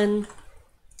 -1,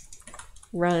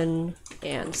 run,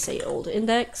 and say old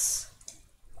index.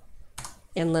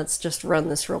 And let's just run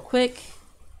this real quick.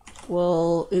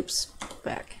 We'll, oops,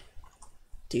 back.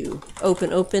 Do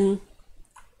open,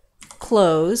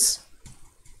 close,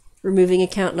 removing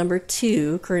account number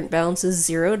 2, current balance is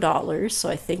 $0, so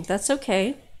I think that's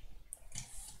okay.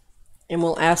 And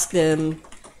we'll ask them,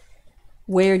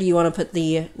 where do you want to put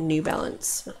the new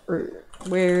balance? Or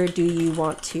where do you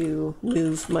want to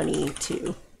move money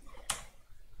to?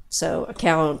 So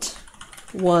account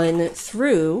 1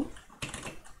 through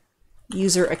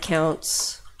user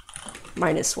accounts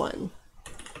 -1,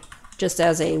 just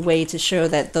as a way to show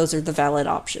that those are the valid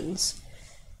options.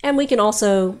 And we can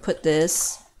also put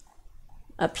this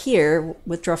up here,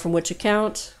 withdraw from which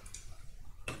account,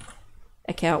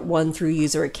 account 1 through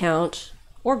user account,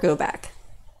 or go back.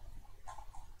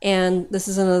 And this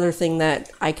is another thing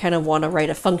that I kind of want to write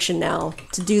a function now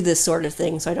to do this sort of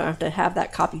thing, so I don't have to have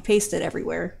that copy pasted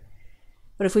everywhere.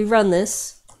 But if we run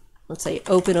this, let's say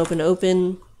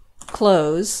open,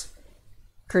 close,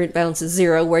 current balance is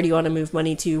 0, where do you want to move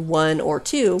money to, 1 or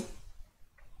 2?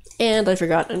 And I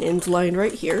forgot an int line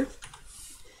right here.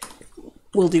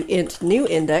 We'll do int new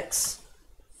index.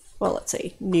 Well, let's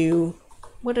say new,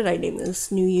 what did I name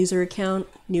this? New user account,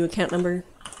 new account number.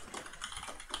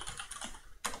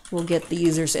 We'll get the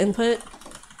user's input.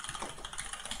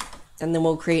 And then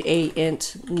we'll create a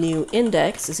int new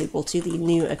index is equal to the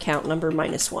new account number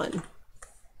 -1.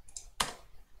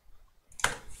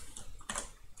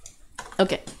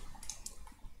 Okay.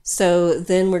 So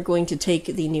then we're going to take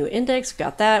the new index,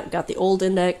 got that, we got the old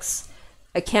index,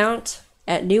 account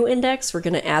at new index, we're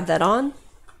going to add that on.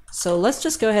 So let's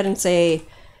just go ahead and say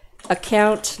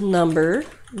account number,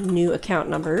 new account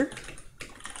number,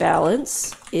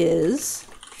 balance is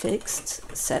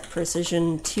fixed, set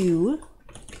precision to,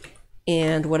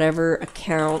 and whatever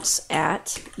accounts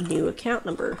at new account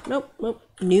number. Nope,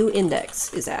 new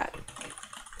index is at.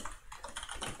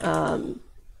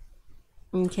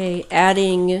 Okay,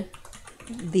 adding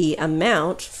the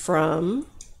amount from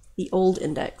the old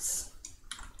index.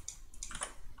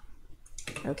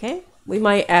 Okay, we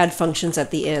might add functions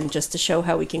at the end just to show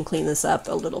how we can clean this up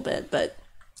a little bit, but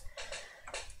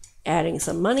adding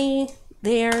some money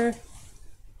there.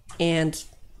 And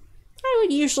I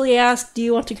would usually ask, do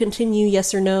you want to continue,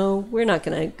 yes or no? We're not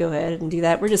going to go ahead and do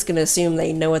that. We're just going to assume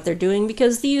they know what they're doing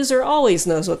because the user always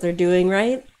knows what they're doing,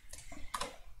 right?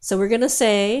 So we're going to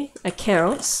say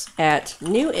accounts at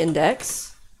new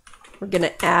index. We're going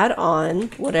to add on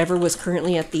whatever was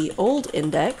currently at the old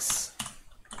index.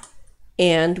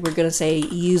 And we're going to say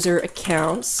user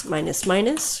accounts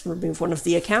 --, remove one of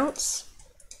the accounts.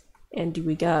 And do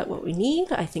we got what we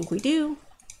need? I think we do.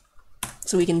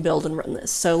 So we can build and run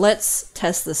this. So let's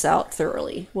test this out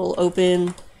thoroughly. We'll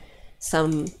open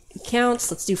some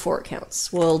accounts. Let's do 4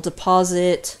 accounts. We'll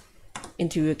deposit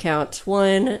into account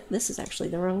 1. This is actually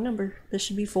the wrong number. This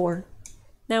should be 4.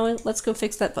 Now let's go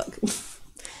fix that bug.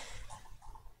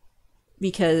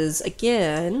 Because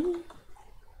again,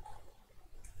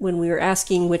 when we were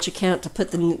asking which account to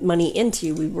put the money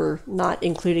into, we were not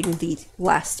including the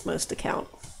lastmost account.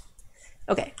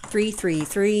 Okay,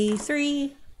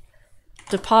 3333.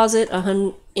 Deposit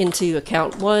into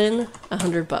account 1,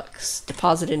 $100.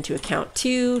 Deposit into account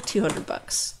 2,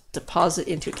 $200. Deposit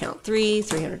into account 3,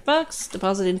 $300.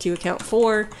 Deposit into account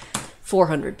 4,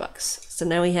 $400. So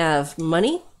now we have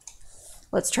money.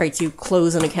 Let's try to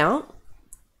close an account.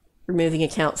 Removing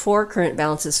account 4, current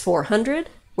balance is $400.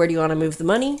 Where do you want to move the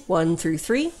money? 1 through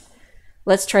 3.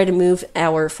 Let's try to move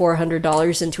our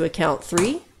 $400 into account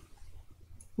 3.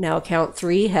 Now account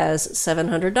 3 has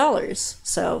 $700,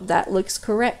 so that looks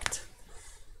correct.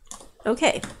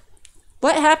 Okay,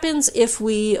 what happens if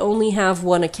we only have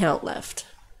one account left?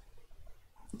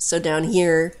 So down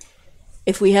here,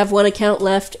 if we have one account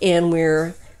left and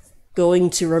we're going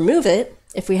to remove it,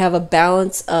 if we have a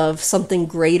balance of something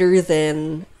greater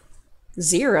than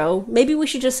 0, maybe we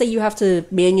should just say you have to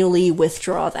manually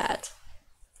withdraw that.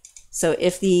 So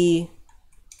if the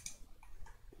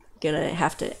gonna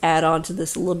have to add on to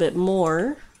this a little bit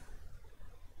more.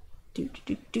 We'll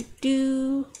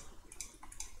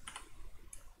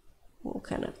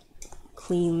kind of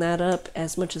clean that up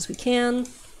as much as we can.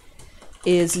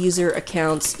 Is user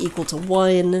accounts equal to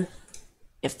 1?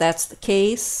 If that's the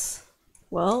case,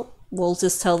 well, we'll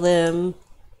just tell them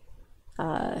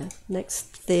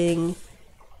next thing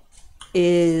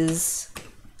is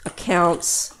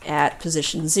accounts at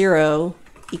position 0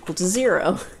 equal to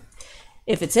 0.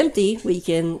 If it's empty, we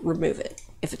can remove it.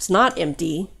 If it's not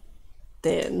empty,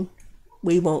 then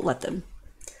we won't let them.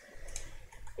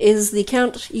 Is the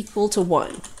account equal to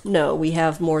 1? No, we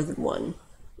have more than 1.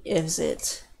 Is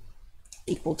it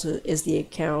equal to, is the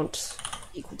account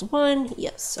equal to 1?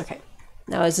 Yes, okay.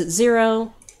 Now is it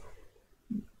 0?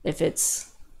 If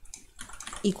it's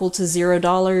equal to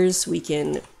 $0, we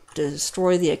can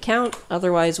destroy the account.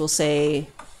 Otherwise, we'll say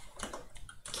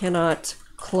cannot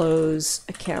close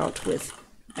account with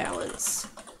balance.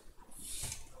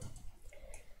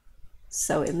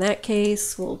 So in that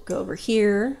case, we'll go over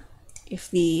here. If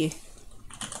the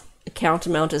account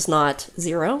amount is not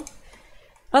 0.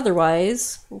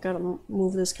 Otherwise, we've got to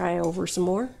move this guy over some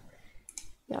more.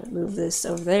 Got to move this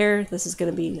over there. This is going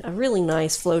to be a really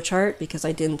nice flowchart because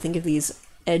I didn't think of these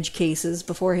edge cases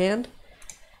beforehand.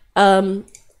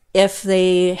 If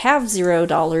they have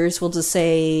 $0, we'll just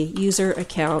say user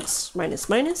accounts minus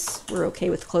minus. We're okay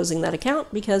with closing that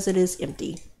account because it is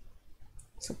empty.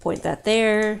 So point that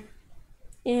there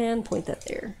and point that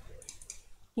there.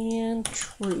 And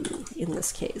true in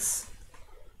this case.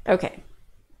 Okay,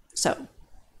 so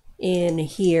in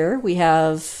here we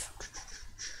have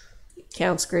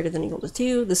accounts greater than or equal to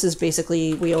 2. This is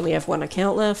basically we only have one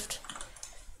account left.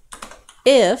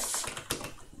 If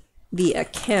the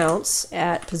accounts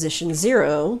at position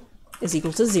 0 is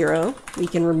equal to 0, we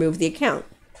can remove the account.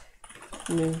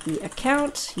 Remove the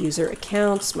account, user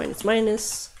accounts minus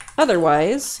minus.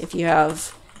 Otherwise, if you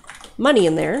have money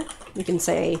in there, we can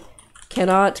say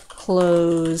cannot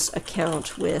close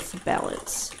account with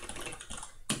balance.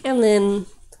 And then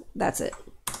that's it.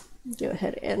 Go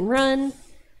ahead and run.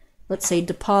 Let's say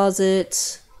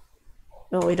deposit.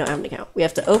 No, we don't have an account. We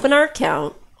have to open our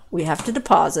account. We have to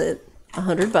deposit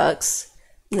 $100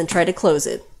 and then try to close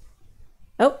it.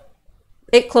 Oh,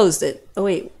 it closed it. Oh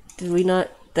wait, did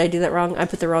I do that wrong? I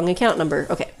put the wrong account number.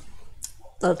 Okay,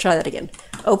 I'll try that again.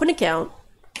 Open account,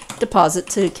 deposit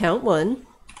to account 1,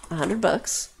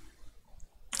 $100.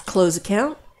 Close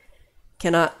account,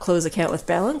 cannot close account with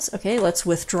balance. Okay, let's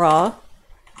withdraw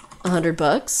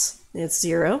 $100. It's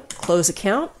 0. Close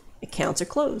account, accounts are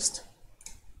closed.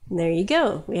 And there you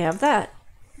go, we have that.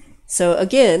 So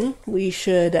again, we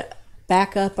should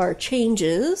back up our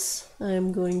changes.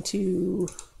 I'm going to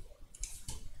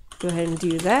go ahead and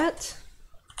do that.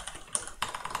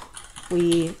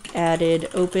 We added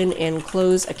open and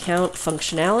close account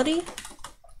functionality.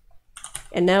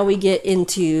 And now we get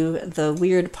into the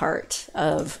weird part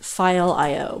of file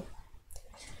I/O.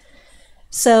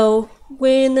 So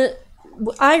when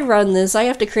I run this, I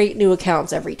have to create new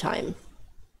accounts every time.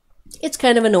 It's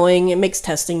kind of annoying. It makes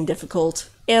testing difficult.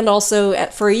 And also,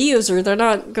 for a user, they're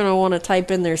not going to want to type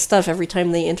in their stuff every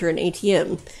time they enter an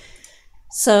ATM.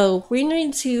 So we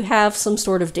need to have some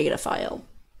sort of data file.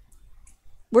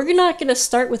 We're not going to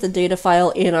start with a data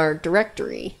file in our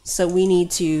directory. So we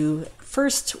need to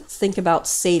first think about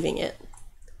saving it.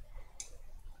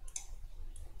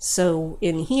 So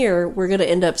in here, we're going to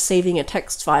end up saving a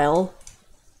text file.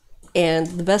 And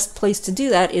the best place to do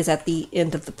that is at the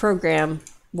end of the program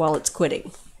while it's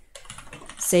quitting.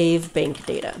 Save bank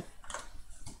data.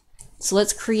 So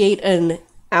let's create an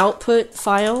output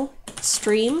file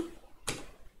stream,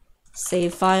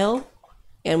 save file,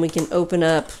 and we can open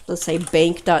up, let's say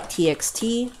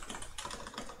bank.txt,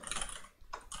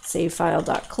 save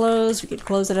file.close, we could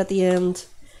close it at the end.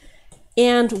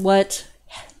 And what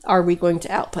are we going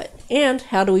to output? And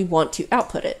how do we want to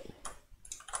output it?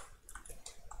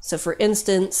 So for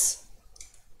instance,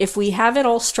 if we have it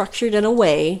all structured in a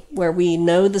way where we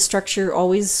know the structure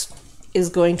always is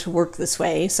going to work this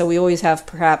way, so we always have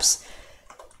perhaps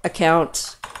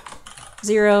account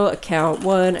 0, account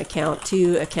 1, account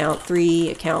 2, account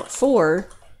 3, account 4,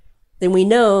 then we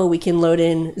know we can load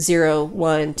in 0,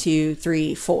 1, 2,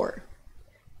 3, 4.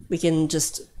 We can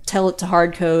just tell it to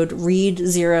hardcode, read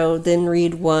 0, then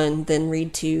read 1, then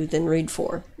read 2, then read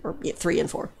 4, or 3 and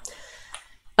 4.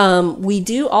 We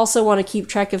do also want to keep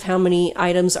track of how many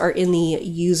items are in the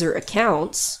user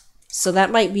accounts. So that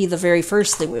might be the very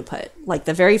first thing we put. Like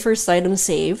the very first item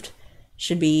saved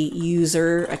should be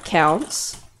user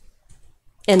accounts.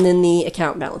 And then the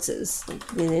account balances,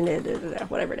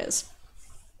 whatever it is.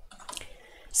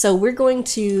 So we're going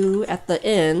to, at the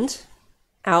end,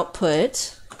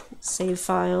 output, save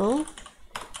file,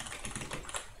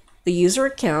 the user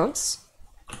accounts.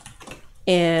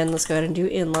 And let's go ahead and do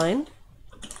inline.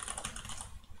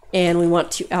 And we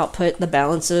want to output the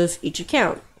balance of each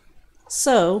account.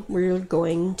 So we're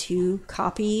going to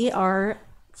copy our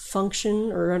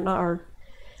function, or not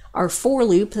our for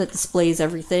loop that displays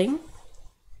everything,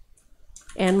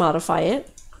 and modify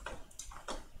it.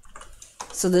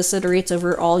 So this iterates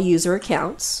over all user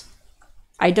accounts.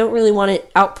 I don't really want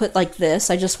it output like this.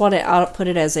 I just want to output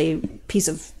it as a piece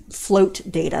of float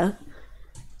data.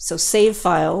 So save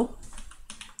file,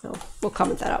 oh, we'll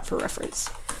comment that out for reference.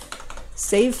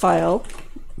 Save file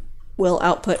will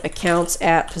output accounts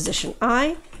at position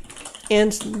I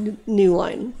and new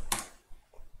line.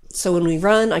 So when we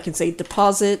run, I can say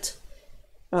deposit,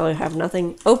 oh, I have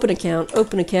nothing, open account,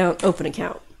 open account, open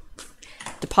account.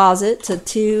 Deposit to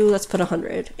 2, let's put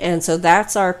 100. And so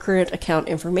that's our current account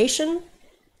information.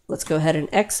 Let's go ahead and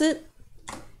exit.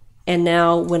 And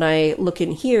now when I look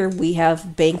in here, we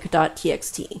have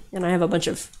bank.txt. And I have a bunch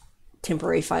of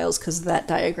temporary files because of that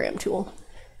diagram tool.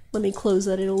 Let me close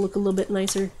that, it'll look a little bit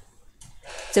nicer.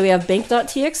 So we have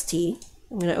bank.txt.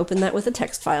 I'm going to open that with a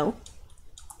text file.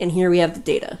 And here we have the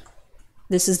data.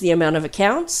 This is the amount of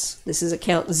accounts. This is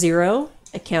account 0,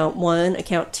 account 1,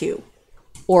 account 2.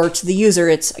 Or to the user,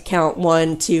 it's account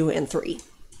 1, 2, and 3.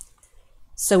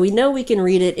 So we know we can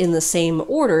read it in the same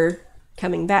order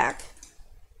coming back.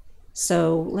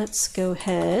 So let's go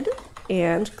ahead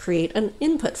and create an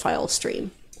input file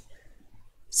stream.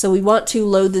 So we want to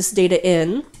load this data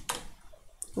in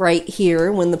right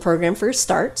here when the program first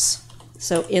starts.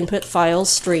 So input file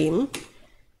stream,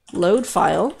 load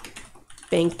file,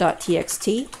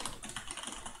 bank.txt.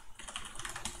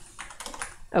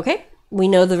 Okay, we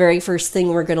know the very first thing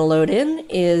we're going to load in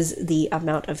is the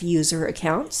amount of user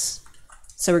accounts.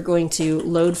 So we're going to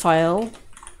load file,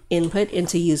 input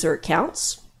into user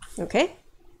accounts. Okay.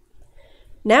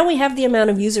 Now we have the amount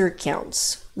of user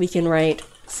accounts. We can write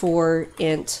for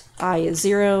int I is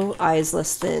 0, I is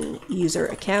less than user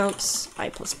accounts, I++,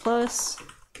 because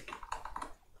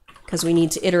we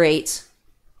need to iterate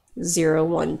 0,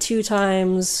 1, 2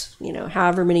 times, you know,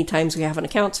 however many times we have an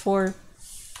accounts for.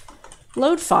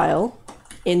 Load file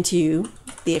into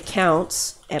the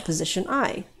accounts at position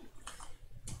I.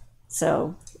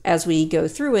 So as we go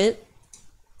through it,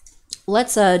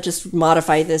 let's just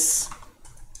modify this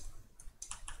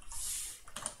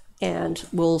and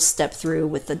we'll step through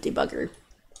with the debugger.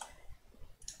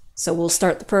 So we'll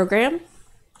start the program.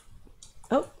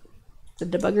 Oh, the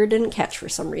debugger didn't catch for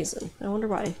some reason. I wonder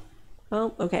why.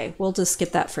 Well, okay, we'll just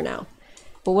skip that for now.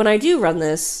 But when I do run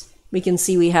this, we can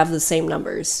see we have the same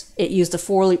numbers. It used a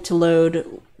for loop to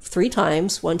load 3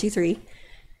 times, 1, 2, 3,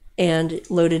 and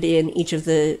loaded in each of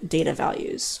the data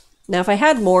values. Now, if I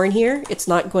had more in here, it's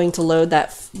not going to load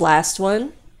that last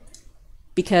one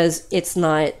because it's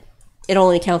not, it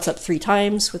only counts up 3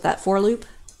 times with that for loop.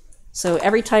 So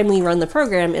every time we run the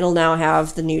program, it'll now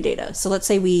have the new data. So let's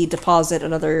say we deposit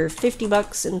another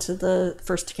 $50 into the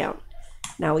first account.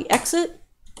 Now we exit.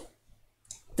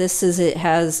 This is, it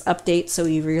has update, so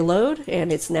we reload,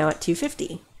 and it's now at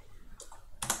 250.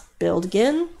 Build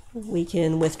again. We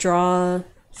can withdraw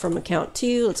from account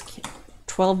 2. Let's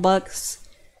 $12.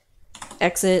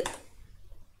 Exit.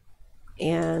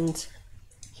 And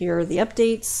here are the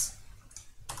updates.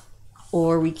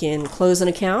 Or we can close an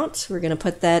account. We're going to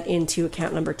put that into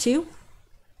account number 2.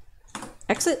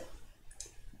 Exit.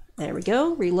 There we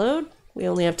go. Reload. We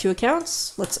only have 2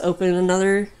 accounts. Let's open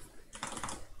another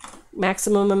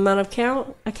maximum amount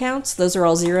of accounts. Those are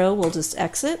all 0. We'll just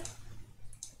exit.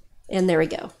 And there we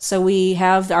go. So we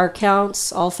have our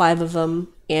accounts, all 5 of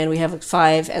them, and we have a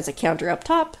 5 as a counter up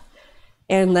top.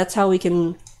 And that's how we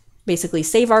can basically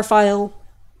save our file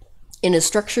in a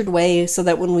structured way so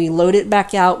that when we load it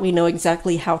back out, we know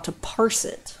exactly how to parse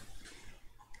it.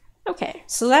 Okay,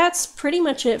 so that's pretty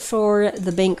much it for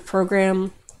the bank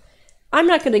program. I'm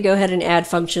not going to go ahead and add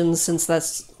functions since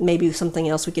that's maybe something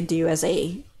else we could do as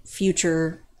a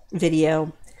future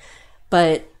video.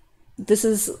 But this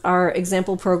is our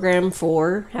example program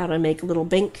for how to make a little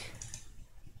bank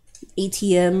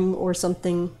ATM or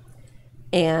something.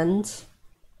 And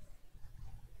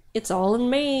it's all in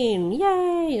main.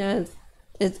 Yay!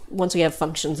 Once we have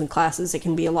functions and classes, it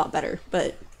can be a lot better,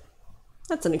 but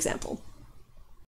that's an example.